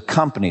 was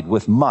accompanied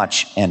with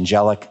much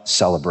angelic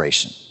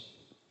celebration.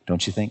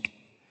 Don't you think?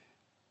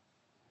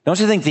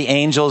 Don't you think the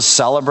angels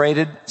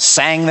celebrated,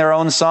 sang their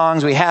own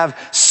songs? We have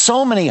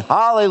so many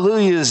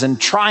hallelujahs and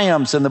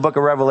triumphs in the book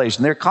of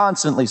Revelation. They're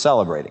constantly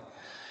celebrating.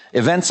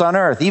 Events on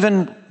earth,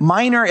 even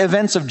minor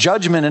events of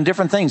judgment and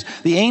different things.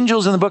 The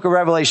angels in the book of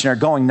Revelation are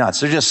going nuts.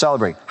 They're just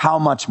celebrating. How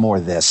much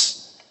more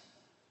this?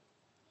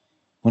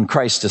 When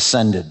Christ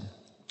ascended.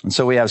 And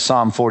so we have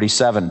Psalm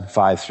 47,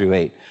 5 through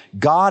 8.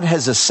 God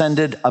has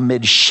ascended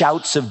amid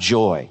shouts of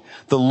joy.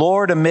 The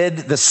Lord amid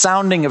the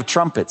sounding of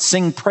trumpets.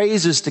 Sing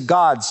praises to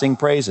God, sing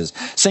praises.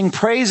 Sing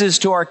praises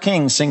to our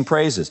King, sing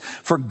praises.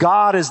 For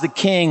God is the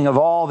King of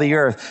all the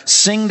earth.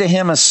 Sing to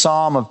him a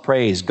psalm of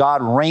praise.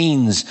 God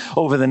reigns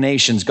over the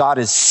nations. God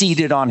is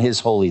seated on his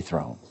holy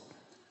throne.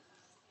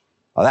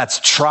 Well,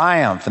 that's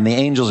triumph, and the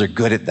angels are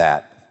good at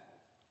that.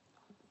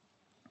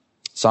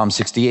 Psalm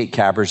 68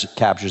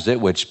 captures it,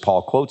 which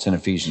Paul quotes in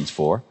Ephesians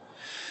 4.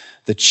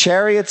 The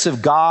chariots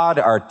of God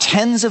are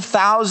tens of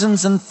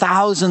thousands and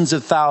thousands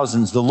of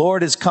thousands. The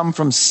Lord has come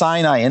from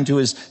Sinai into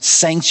his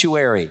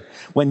sanctuary.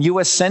 When you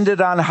ascended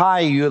on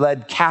high, you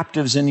led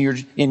captives in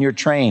your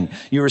train.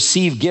 You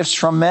received gifts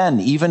from men,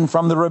 even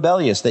from the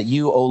rebellious, that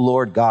you, O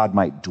Lord God,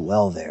 might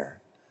dwell there.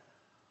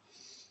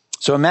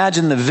 So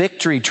imagine the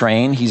victory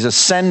train. He's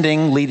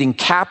ascending, leading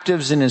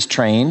captives in his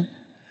train,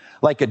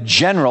 like a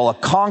general, a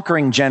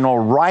conquering general,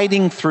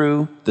 riding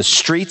through the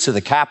streets of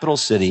the capital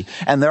city,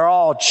 and they're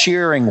all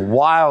cheering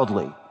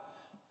wildly.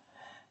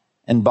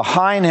 And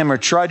behind him are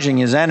trudging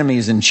his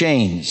enemies in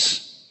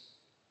chains.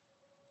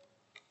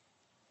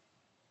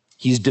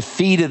 He's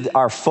defeated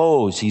our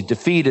foes. He's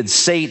defeated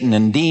Satan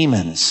and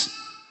demons.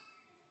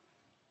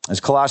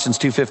 As Colossians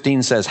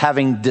 2:15 says,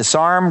 having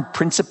disarmed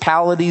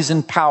principalities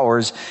and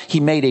powers, he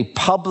made a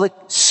public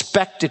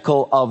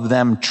spectacle of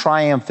them,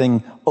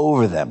 triumphing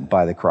over them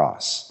by the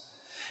cross.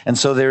 And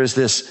so there is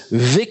this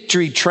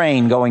victory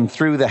train going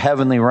through the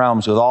heavenly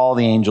realms with all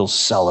the angels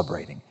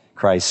celebrating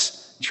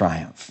Christ's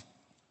triumph.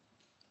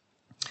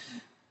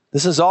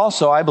 This is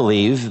also, I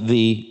believe,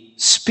 the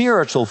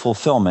spiritual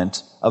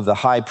fulfillment of the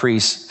high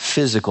priest's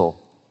physical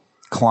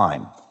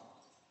climb.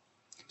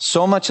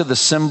 So much of the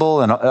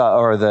symbol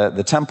or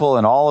the temple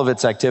and all of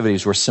its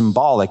activities were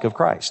symbolic of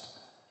Christ.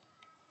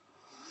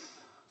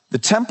 The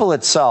temple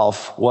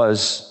itself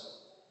was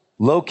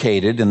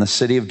located in the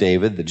city of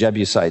David, the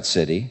Jebusite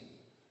city,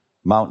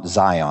 Mount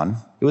Zion.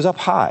 It was up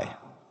high.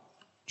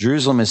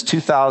 Jerusalem is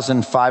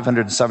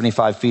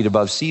 2,575 feet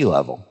above sea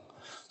level.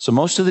 So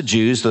most of the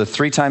Jews, the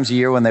 3 times a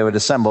year when they would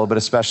assemble, but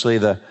especially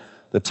the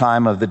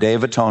time of the Day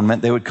of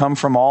Atonement, they would come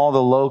from all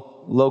the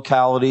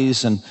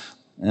localities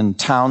and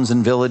towns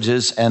and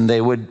villages, and they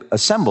would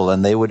assemble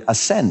and they would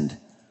ascend.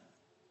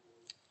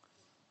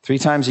 3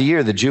 times a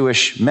year, the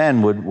Jewish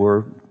men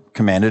were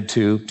commanded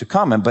to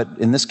come. But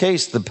in this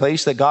case, the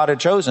place that God had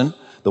chosen,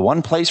 the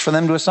one place for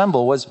them to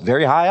assemble, was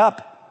very high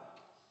up.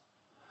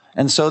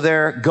 And so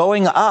they're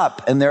going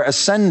up and they're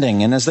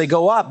ascending. And as they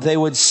go up, they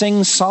would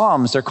sing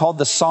psalms. They're called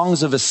the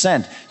songs of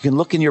ascent. You can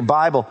look in your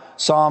Bible,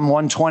 Psalm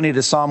 120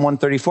 to Psalm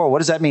 134. What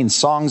does that mean?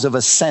 Songs of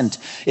ascent.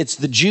 It's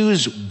the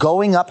Jews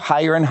going up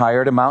higher and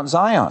higher to Mount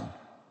Zion.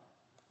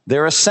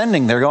 They're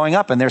ascending. They're going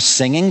up and they're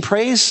singing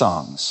praise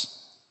songs.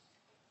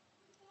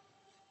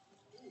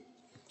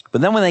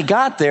 But then when they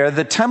got there,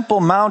 the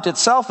Temple Mount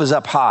itself is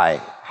up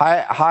high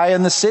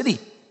in the city.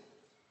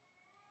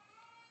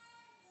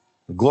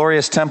 The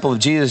glorious temple of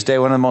Jesus' day,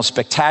 one of the most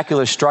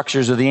spectacular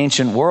structures of the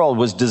ancient world,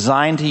 was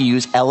designed to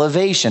use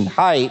elevation,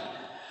 height,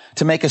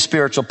 to make a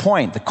spiritual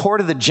point. The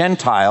court of the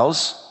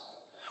Gentiles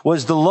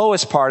was the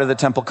lowest part of the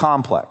temple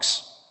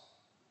complex,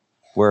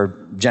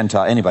 where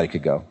anybody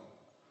could go.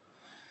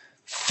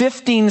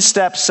 15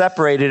 steps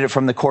separated it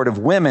from the court of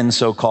women,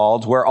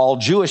 so-called, where all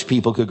Jewish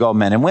people could go,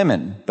 men and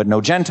women, but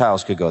no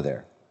Gentiles could go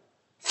there.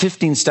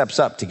 15 steps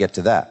up to get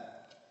to that.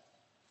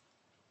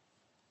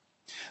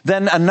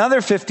 Then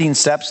another 15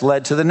 steps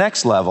led to the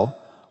next level,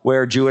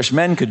 where Jewish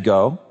men could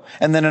go.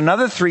 And then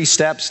another 3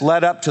 steps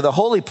led up to the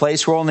holy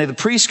place, where only the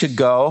priests could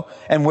go,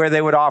 and where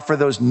they would offer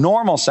those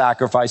normal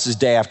sacrifices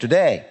day after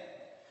day.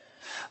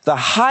 The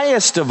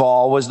highest of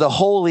all was the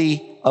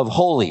Holy of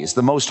Holies,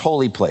 the most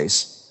holy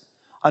place.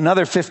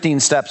 Another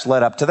 15 steps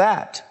led up to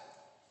that,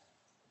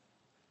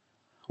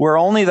 where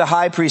only the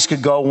high priest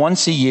could go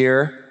once a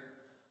year,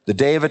 the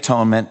Day of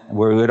Atonement,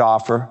 where he would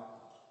offer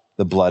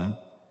the blood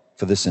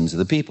for the sins of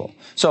the people.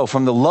 So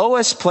from the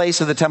lowest place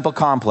of the temple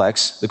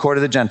complex, the court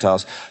of the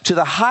Gentiles, to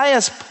the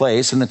highest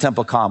place in the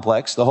temple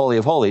complex, the Holy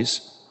of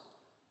Holies,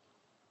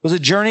 was a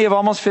journey of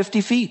almost 50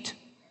 feet.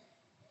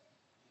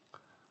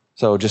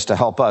 So just to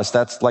help us,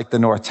 that's like the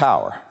North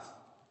Tower.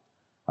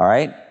 All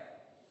right?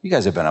 You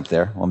guys have been up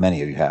there. Well,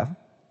 many of you have.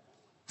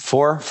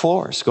 4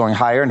 floors, going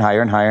higher and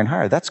higher and higher and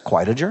higher. That's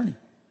quite a journey.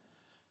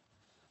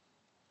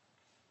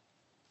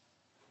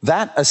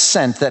 That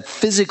ascent, that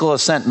physical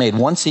ascent made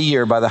once a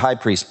year by the high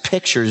priest,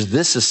 pictures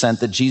this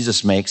ascent that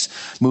Jesus makes,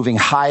 moving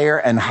higher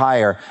and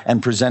higher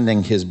and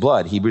presenting his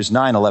blood. Hebrews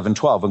 9, 11,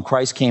 12. When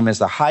Christ came as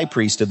the high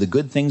priest of the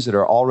good things that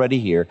are already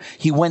here,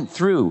 he went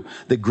through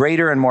the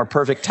greater and more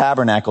perfect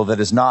tabernacle that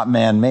is not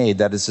man-made,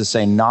 that is to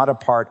say, not a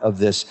part of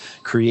this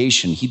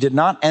creation. He did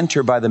not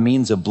enter by the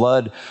means of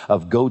blood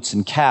of goats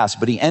and calves,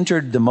 but he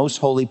entered the most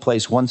holy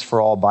place once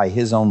for all by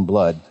his own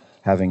blood,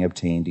 having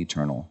obtained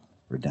eternal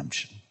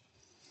redemption.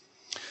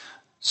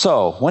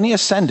 So, when he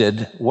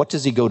ascended, what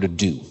does he go to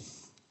do?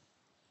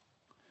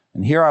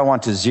 And here I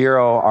want to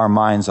zero our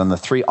minds on the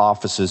 3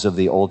 offices of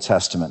the Old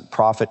Testament: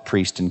 prophet,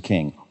 priest, and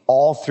king.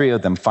 All 3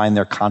 of them find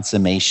their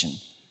consummation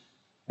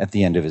at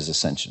the end of his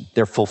ascension.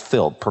 They're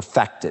fulfilled,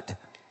 perfected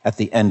at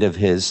the end of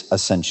his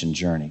ascension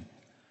journey.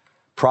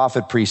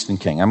 Prophet, priest, and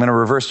king. I'm going to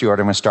reverse the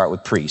order. I'm going to start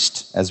with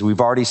priest. As we've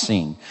already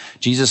seen,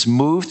 Jesus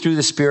moved through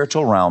the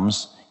spiritual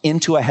realms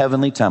into a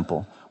heavenly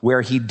temple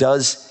where he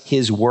does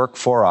his work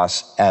for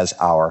us as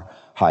our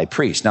high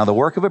priest. Now, the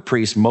work of a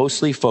priest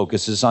mostly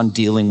focuses on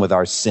dealing with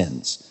our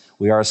sins.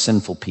 We are a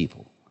sinful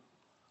people.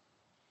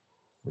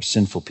 We're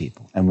sinful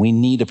people. And we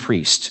need a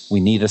priest. We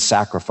need a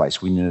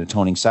sacrifice. We need an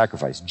atoning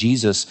sacrifice.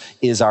 Jesus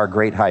is our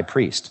great high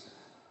priest.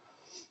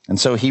 And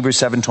so Hebrews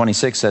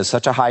 7:26 says,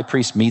 such a high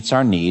priest meets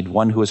our need,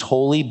 one who is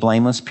holy,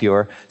 blameless,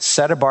 pure,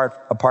 set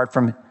apart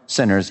from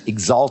sinners,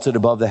 exalted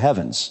above the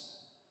heavens.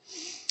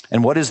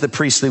 And what is the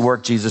priestly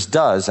work Jesus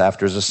does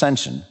after his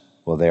ascension?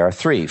 Well, there are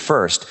 3.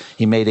 First,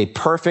 he made a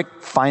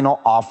perfect final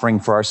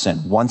offering for our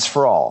sin, once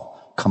for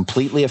all,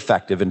 completely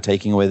effective in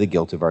taking away the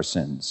guilt of our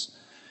sins.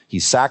 He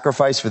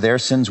sacrificed for their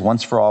sins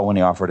once for all when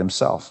he offered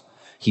himself.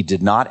 He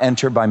did not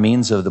enter by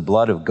means of the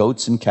blood of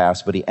goats and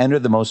calves, but he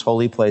entered the most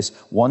holy place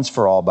once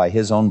for all by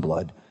his own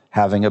blood,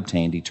 having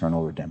obtained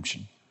eternal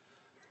redemption.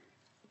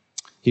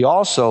 He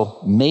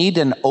also made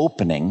an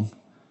opening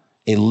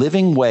a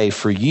living way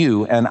for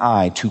you and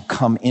I to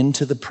come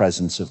into the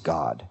presence of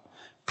God.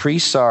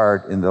 Priests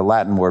are, in the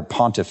Latin word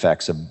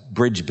pontifex, a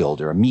bridge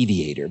builder, a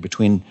mediator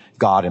between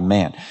God and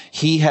man.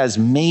 He has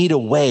made a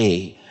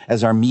way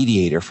as our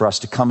mediator for us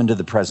to come into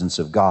the presence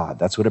of God.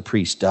 That's what a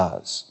priest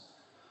does.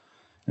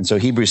 And so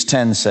Hebrews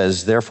 10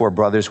 says, therefore,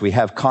 brothers, we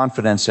have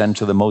confidence to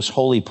enter the most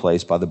holy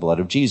place by the blood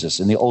of Jesus.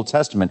 In the Old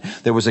Testament,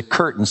 there was a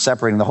curtain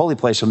separating the holy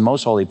place from the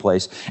most holy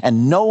place,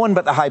 and no one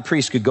but the high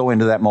priest could go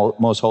into that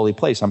most holy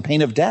place on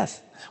pain of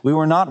death. We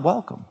were not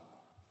welcome.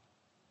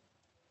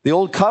 The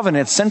Old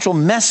Covenant's central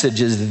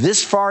message is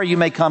this far you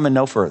may come and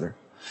no further.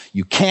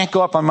 You can't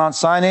go up on Mount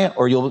Sinai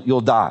or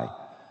you'll die.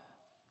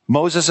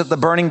 Moses at the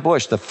burning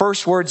bush, the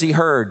first words he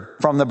heard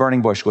from the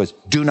burning bush was,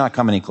 do not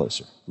come any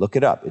closer. Look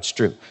it up. It's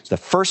true. It's the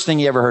first thing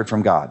he ever heard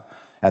from God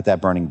at that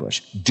burning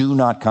bush. Do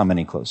not come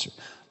any closer.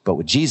 But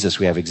with Jesus,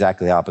 we have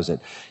exactly the opposite.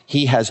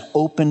 He has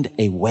opened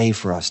a way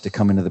for us to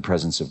come into the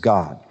presence of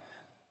God.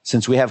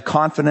 Since we have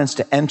confidence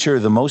to enter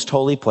the most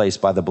holy place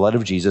by the blood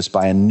of Jesus,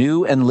 by a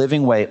new and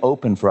living way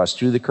open for us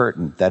through the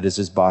curtain, that is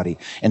his body.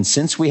 And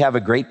since we have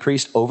a great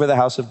priest over the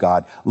house of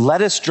God,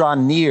 let us draw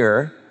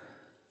near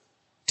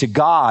to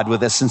God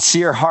with a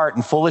sincere heart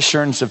and full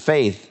assurance of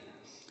faith,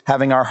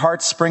 having our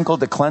hearts sprinkled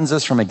to cleanse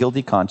us from a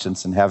guilty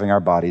conscience and having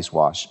our bodies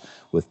washed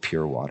with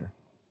pure water.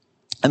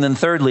 And then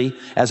thirdly,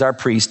 as our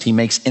priest, he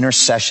makes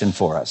intercession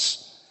for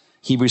us.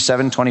 Hebrews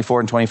 7,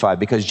 24 and 25,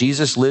 because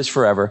Jesus lives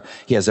forever,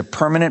 he has a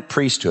permanent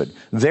priesthood.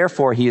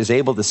 Therefore, he is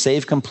able to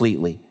save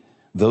completely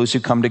those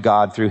who come to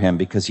God through him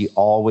because he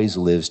always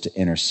lives to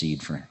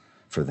intercede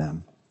for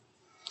them.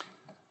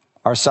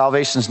 Our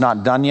salvation is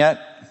not done yet.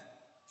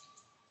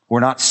 We're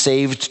not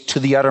saved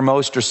to the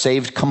uttermost or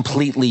saved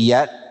completely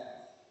yet.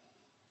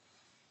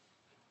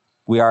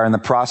 We are in the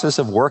process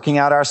of working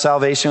out our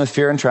salvation with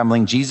fear and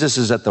trembling. Jesus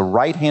is at the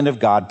right hand of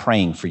God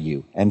praying for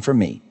you and for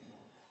me.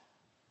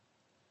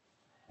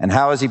 And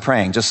how is he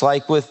praying? Just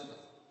like with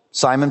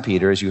Simon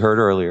Peter, as you heard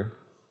earlier.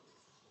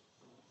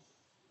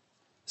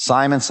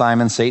 Simon,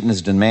 Simon, Satan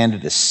has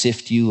demanded to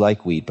sift you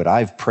like wheat, but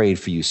I've prayed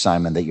for you,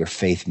 Simon, that your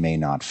faith may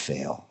not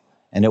fail.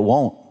 And it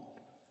won't.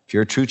 If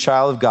you're a true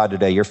child of God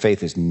today, your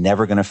faith is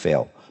never going to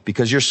fail.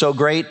 Because you're so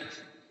great?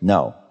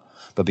 No.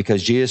 But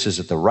because Jesus is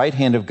at the right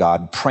hand of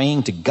God,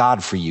 praying to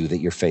God for you that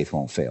your faith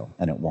won't fail,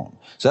 and it won't.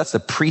 So that's the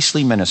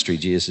priestly ministry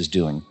Jesus is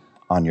doing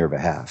on your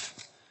behalf.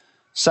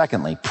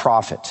 Secondly,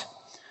 prophet.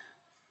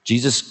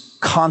 Jesus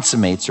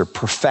consummates or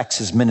perfects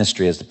his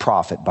ministry as the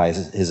prophet by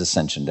his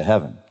ascension to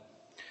heaven.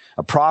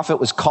 A prophet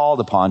was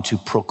called upon to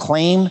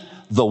proclaim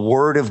the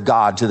word of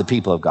God to the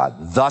people of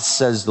God. Thus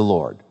says the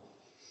Lord.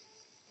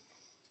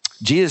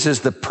 Jesus is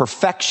the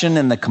perfection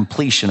and the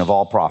completion of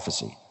all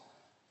prophecy.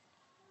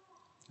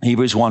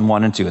 Hebrews 1,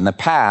 1 and 2. In the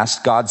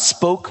past, God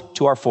spoke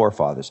to our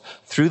forefathers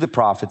through the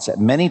prophets at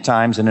many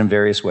times and in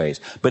various ways.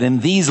 But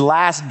in these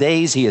last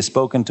days, he has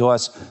spoken to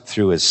us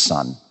through his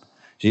Son.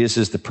 Jesus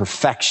is the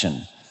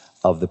perfection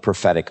of the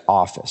prophetic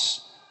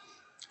office.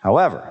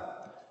 However,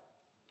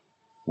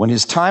 when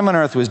his time on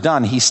earth was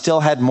done, he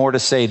still had more to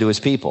say to his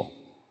people.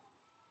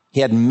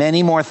 He had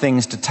many more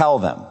things to tell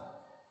them.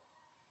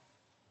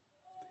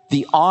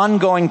 The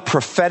ongoing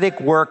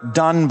prophetic work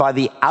done by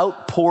the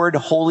outpoured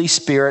Holy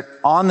Spirit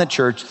on the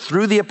church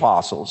through the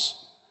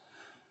apostles,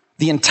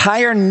 the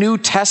entire New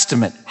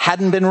Testament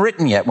hadn't been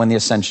written yet when the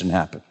ascension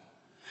happened.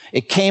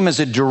 It came as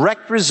a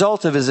direct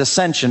result of his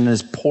ascension and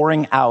his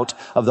pouring out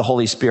of the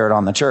Holy Spirit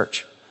on the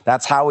church.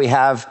 That's how we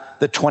have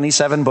the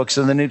 27 books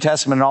of the New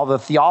Testament and all the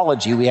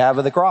theology we have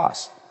of the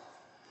cross.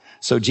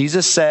 So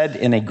Jesus said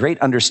in a great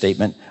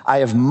understatement, I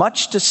have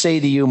much to say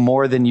to you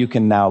more than you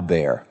can now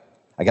bear.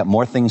 I got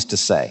more things to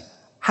say.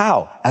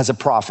 How? As a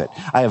prophet.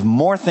 I have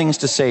more things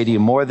to say to you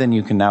more than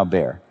you can now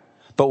bear.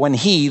 But when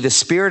he, the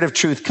Spirit of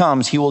truth,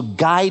 comes, he will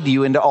guide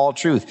you into all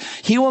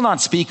truth. He will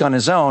not speak on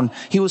his own.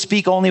 He will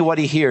speak only what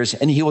he hears,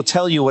 and he will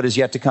tell you what is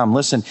yet to come.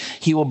 Listen,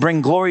 he will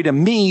bring glory to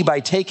me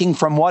by taking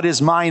from what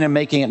is mine and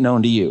making it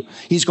known to you.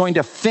 He's going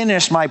to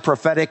finish my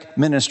prophetic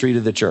ministry to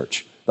the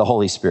church. The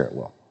Holy Spirit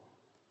will.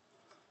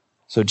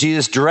 So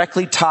Jesus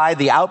directly tied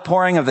the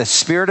outpouring of the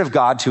Spirit of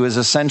God to his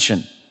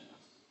ascension.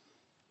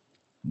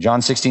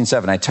 John 16,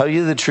 7, I tell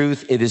you the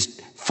truth, it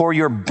is for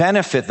your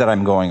benefit that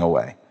I'm going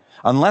away.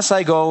 Unless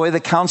I go away, the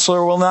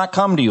counselor will not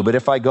come to you, but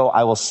if I go,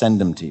 I will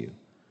send him to you.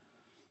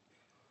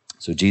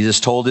 So Jesus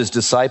told his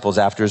disciples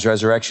after his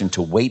resurrection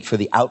to wait for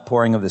the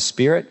outpouring of the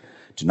Spirit,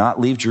 to not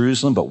leave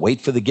Jerusalem, but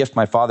wait for the gift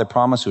my Father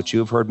promised, which you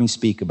have heard me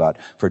speak about.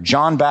 For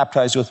John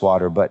baptized with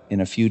water, but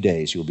in a few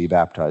days you will be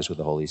baptized with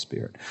the Holy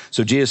Spirit.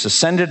 So Jesus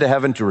ascended to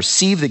heaven to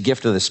receive the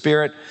gift of the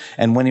Spirit,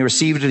 and when he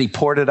received it, he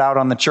poured it out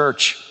on the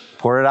church,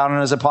 poured it out on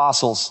his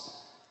apostles,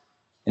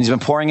 and he's been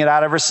pouring it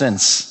out ever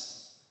since.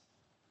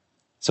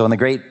 So in the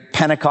great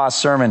Pentecost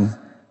sermon,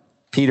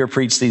 Peter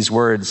preached these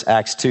words,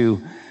 Acts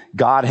 2,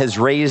 God has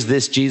raised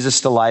this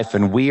Jesus to life,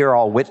 and we are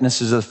all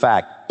witnesses of the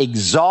fact.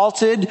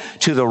 Exalted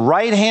to the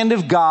right hand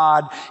of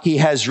God, he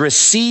has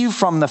received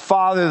from the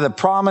Father the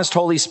promised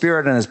Holy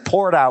Spirit and has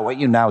poured out what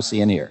you now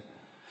see and hear.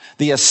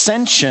 The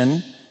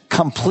ascension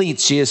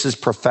completes Jesus'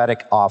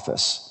 prophetic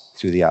office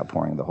through the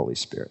outpouring of the Holy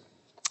Spirit.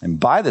 And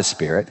by the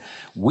Spirit,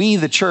 we,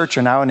 the church,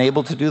 are now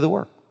enabled to do the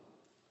work.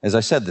 As I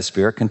said, the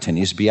Spirit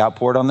continues to be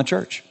outpoured on the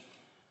church.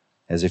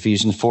 As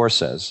Ephesians 4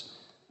 says,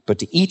 but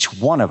to each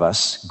one of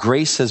us,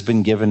 grace has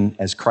been given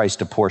as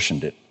Christ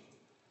apportioned it.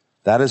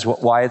 That is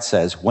why it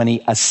says, when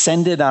he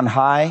ascended on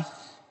high,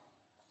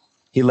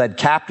 he led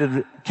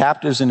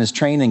captives in his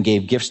train and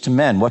gave gifts to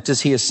men. What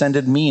does he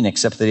ascended mean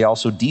except that he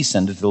also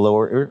descended to the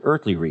lower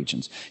earthly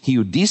regions? He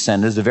who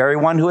descended is the very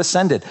one who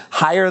ascended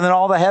higher than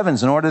all the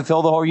heavens in order to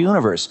fill the whole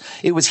universe.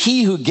 It was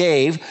he who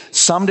gave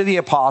some to be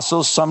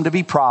apostles, some to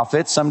be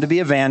prophets, some to be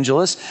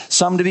evangelists,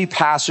 some to be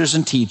pastors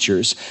and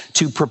teachers,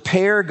 to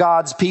prepare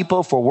God's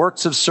people for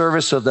works of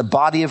service so that the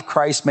body of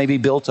Christ may be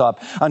built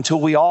up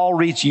until we all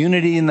reach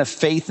unity in the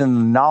faith and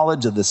the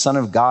knowledge of the Son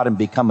of God and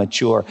become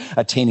mature,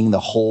 attaining the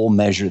whole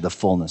measure, the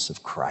fullness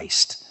of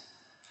Christ.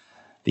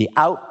 The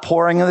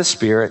outpouring of the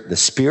Spirit, the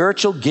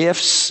spiritual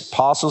gifts,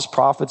 apostles,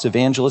 prophets,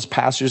 evangelists,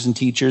 pastors, and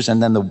teachers,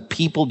 and then the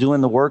people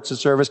doing the works of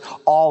service,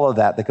 all of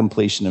that, the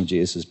completion of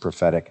Jesus'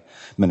 prophetic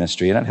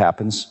ministry. And it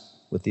happens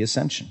with the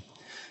ascension.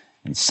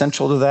 And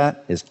central to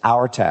that is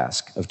our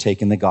task of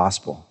taking the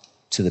gospel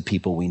to the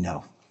people we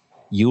know.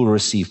 You will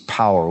receive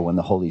power when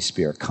the Holy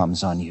Spirit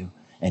comes on you,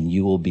 and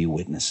you will be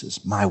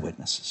witnesses, my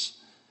witnesses,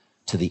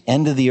 to the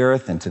end of the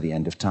earth and to the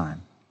end of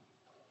time.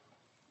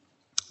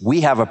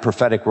 We have a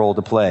prophetic role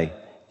to play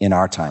in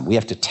our time. We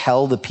have to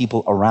tell the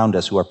people around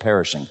us who are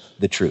perishing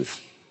the truth.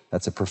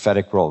 That's a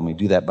prophetic role, and we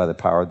do that by the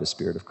power of the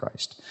Spirit of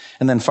Christ.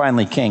 And then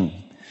finally, King.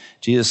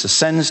 Jesus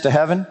ascends to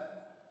heaven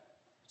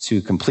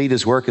to complete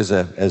his work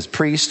as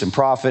priest and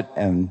prophet,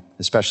 and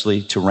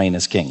especially to reign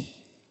as king.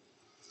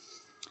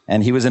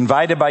 And he was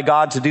invited by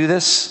God to do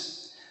this.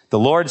 The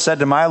Lord said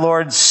to my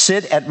Lord,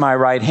 sit at my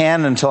right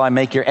hand until I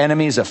make your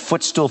enemies a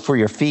footstool for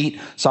your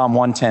feet. Psalm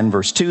 110,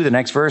 verse 2, the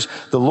next verse.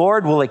 The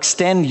Lord will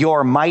extend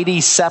your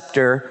mighty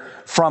scepter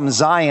from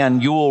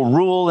Zion. You will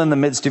rule in the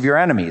midst of your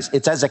enemies.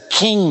 It's as a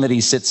king that he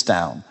sits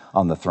down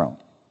on the throne.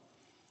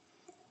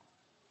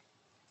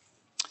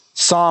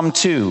 Psalm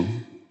 2,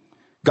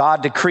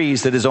 God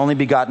decrees that his only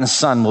begotten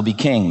son will be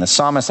king. The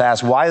psalmist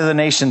asks, why do the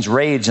nations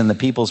rage and the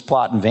peoples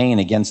plot in vain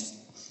against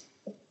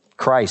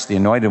Christ, the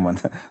anointed one?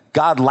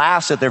 God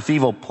laughs at their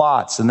feeble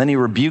plots, and then he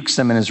rebukes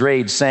them in his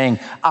rage, saying,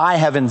 I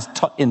have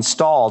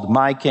installed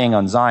my king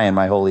on Zion,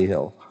 my holy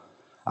hill.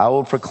 I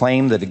will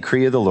proclaim the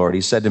decree of the Lord.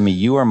 He said to me,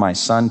 you are my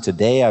son.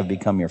 Today I've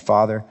become your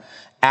father.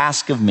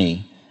 Ask of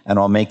me, and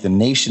I'll make the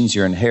nations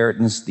your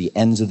inheritance, the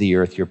ends of the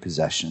earth your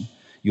possession.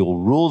 You will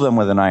rule them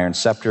with an iron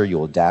scepter. You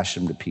will dash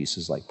them to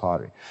pieces like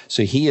pottery.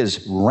 So he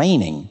is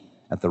reigning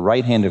at the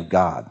right hand of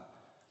God.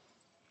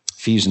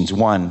 Ephesians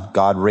 1,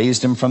 God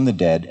raised him from the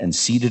dead and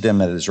seated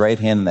him at his right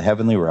hand in the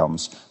heavenly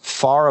realms,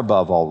 far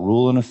above all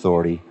rule and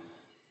authority,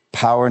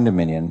 power and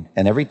dominion,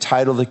 and every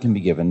title that can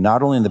be given,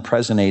 not only in the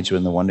present age but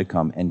in the one to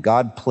come. And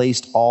God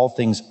placed all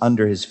things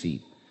under his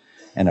feet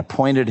and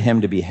appointed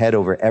him to be head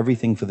over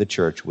everything for the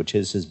church, which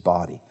is his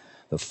body,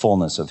 the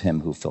fullness of him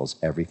who fills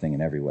everything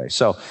in every way.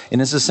 So in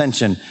his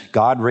ascension,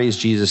 God raised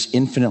Jesus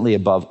infinitely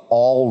above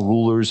all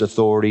rulers,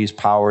 authorities,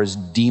 powers,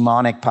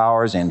 demonic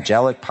powers,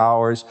 angelic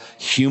powers,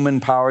 human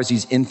powers.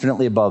 He's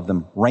infinitely above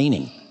them,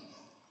 reigning.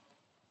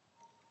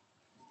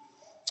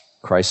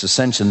 Christ's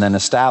ascension then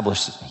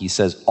established, he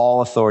says,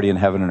 all authority in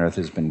heaven and earth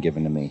has been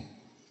given to me.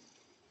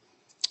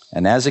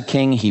 And as a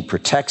king, he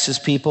protects his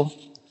people,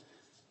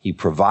 he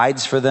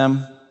provides for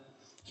them,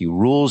 he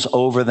rules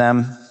over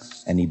them,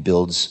 and he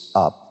builds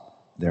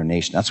up their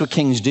nation. That's what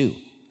kings do,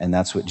 and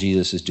that's what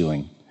Jesus is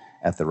doing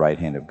at the right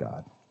hand of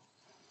God.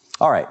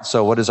 All right,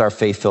 so what is our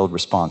faith-filled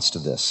response to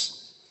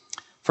this?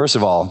 First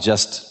of all,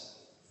 just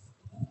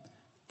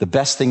the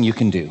best thing you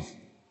can do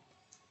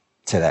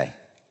today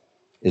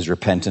is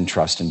repent and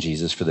trust in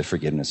Jesus for the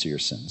forgiveness of your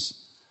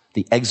sins.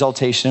 The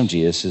exaltation of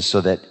Jesus is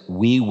so that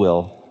we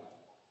will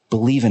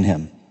believe in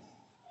him,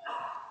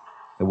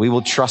 that we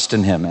will trust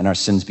in him and our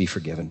sins be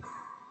forgiven.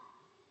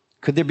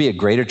 Could there be a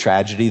greater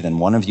tragedy than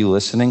one of you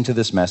listening to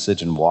this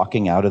message and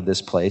walking out of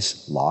this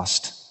place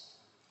lost?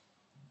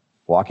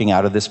 Walking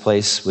out of this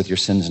place with your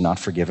sins not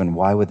forgiven?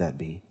 Why would that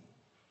be?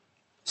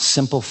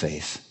 Simple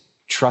faith,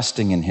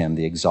 trusting in him,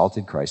 the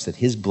exalted Christ, that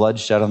his blood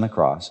shed on the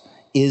cross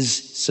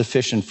is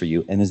sufficient for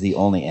you and is the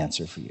only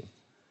answer for you.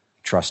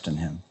 Trust in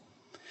him.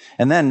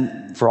 And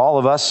then for all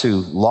of us who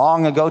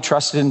long ago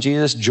trusted in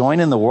Jesus, join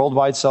in the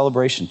worldwide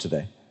celebration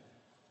today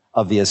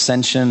of the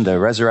ascension, the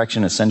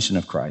resurrection, ascension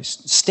of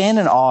Christ. Stand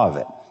in awe of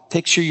it.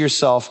 Picture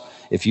yourself,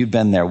 if you'd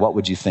been there, what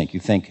would you think? You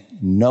think,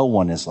 no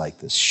one is like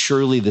this.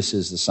 Surely this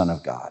is the Son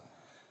of God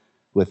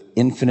with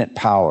infinite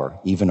power,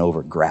 even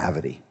over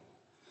gravity.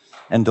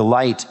 And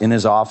delight in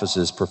his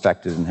offices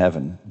perfected in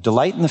heaven.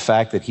 Delight in the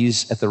fact that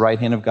he's at the right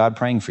hand of God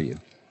praying for you,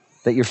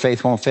 that your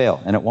faith won't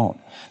fail, and it won't.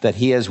 That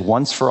he has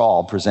once for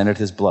all presented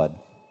his blood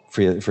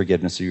for the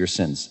forgiveness of your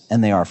sins,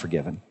 and they are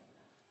forgiven.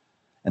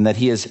 And that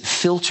he is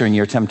filtering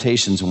your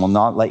temptations and will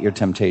not let your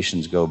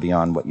temptations go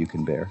beyond what you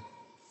can bear.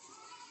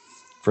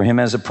 For him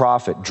as a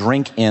prophet,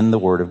 drink in the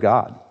word of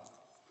God.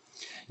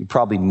 You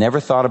probably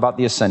never thought about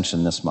the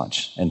ascension this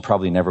much and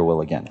probably never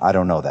will again. I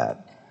don't know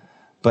that.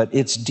 but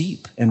it's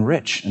deep and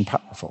rich and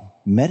powerful.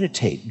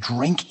 Meditate,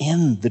 drink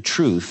in the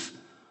truth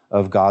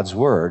of God's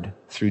word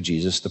through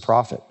Jesus the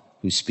prophet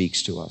who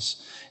speaks to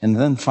us. And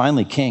then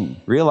finally,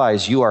 King,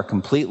 realize you are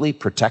completely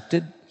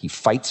protected. He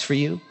fights for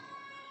you.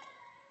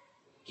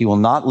 He will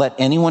not let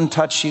anyone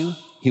touch you.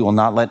 He will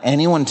not let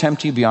anyone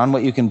tempt you beyond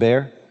what you can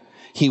bear.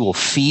 He will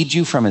feed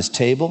you from his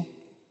table.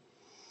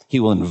 He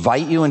will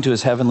invite you into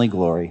his heavenly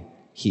glory.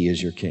 He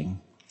is your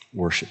King.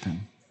 Worship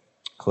him.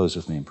 Close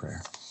with me in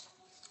prayer.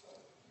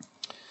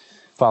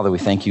 Father, we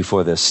thank you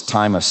for this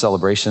time of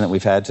celebration that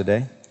we've had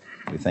today.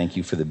 We thank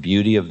you for the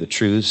beauty of the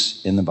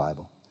truths in the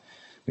Bible.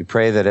 We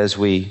pray that as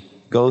we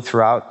go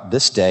throughout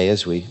this day,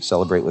 as we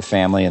celebrate with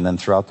family and then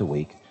throughout the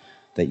week,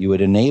 that you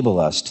would enable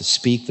us to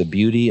speak the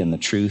beauty and the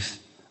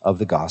truth of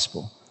the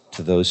gospel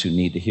to those who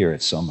need to hear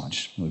it so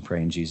much. We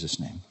pray in Jesus'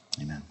 name.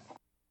 Amen.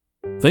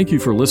 Thank you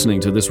for listening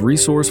to this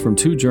resource from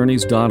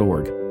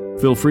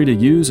twojourneys.org. Feel free to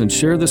use and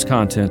share this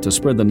content to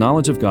spread the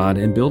knowledge of God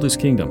and build his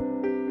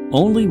kingdom.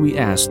 Only we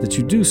ask that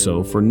you do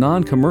so for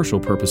non-commercial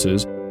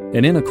purposes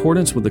and in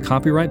accordance with the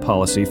copyright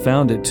policy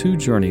found at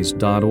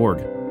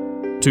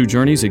twojourneys.org. Two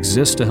Journeys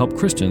exists to help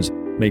Christians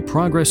make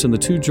progress in the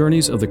two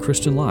journeys of the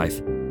Christian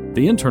life,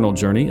 the internal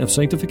journey of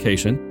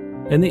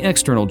sanctification and the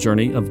external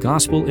journey of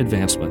gospel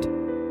advancement.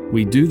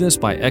 We do this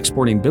by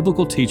exporting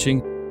biblical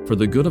teaching for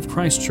the good of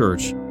Christ's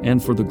church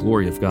and for the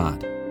glory of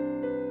God.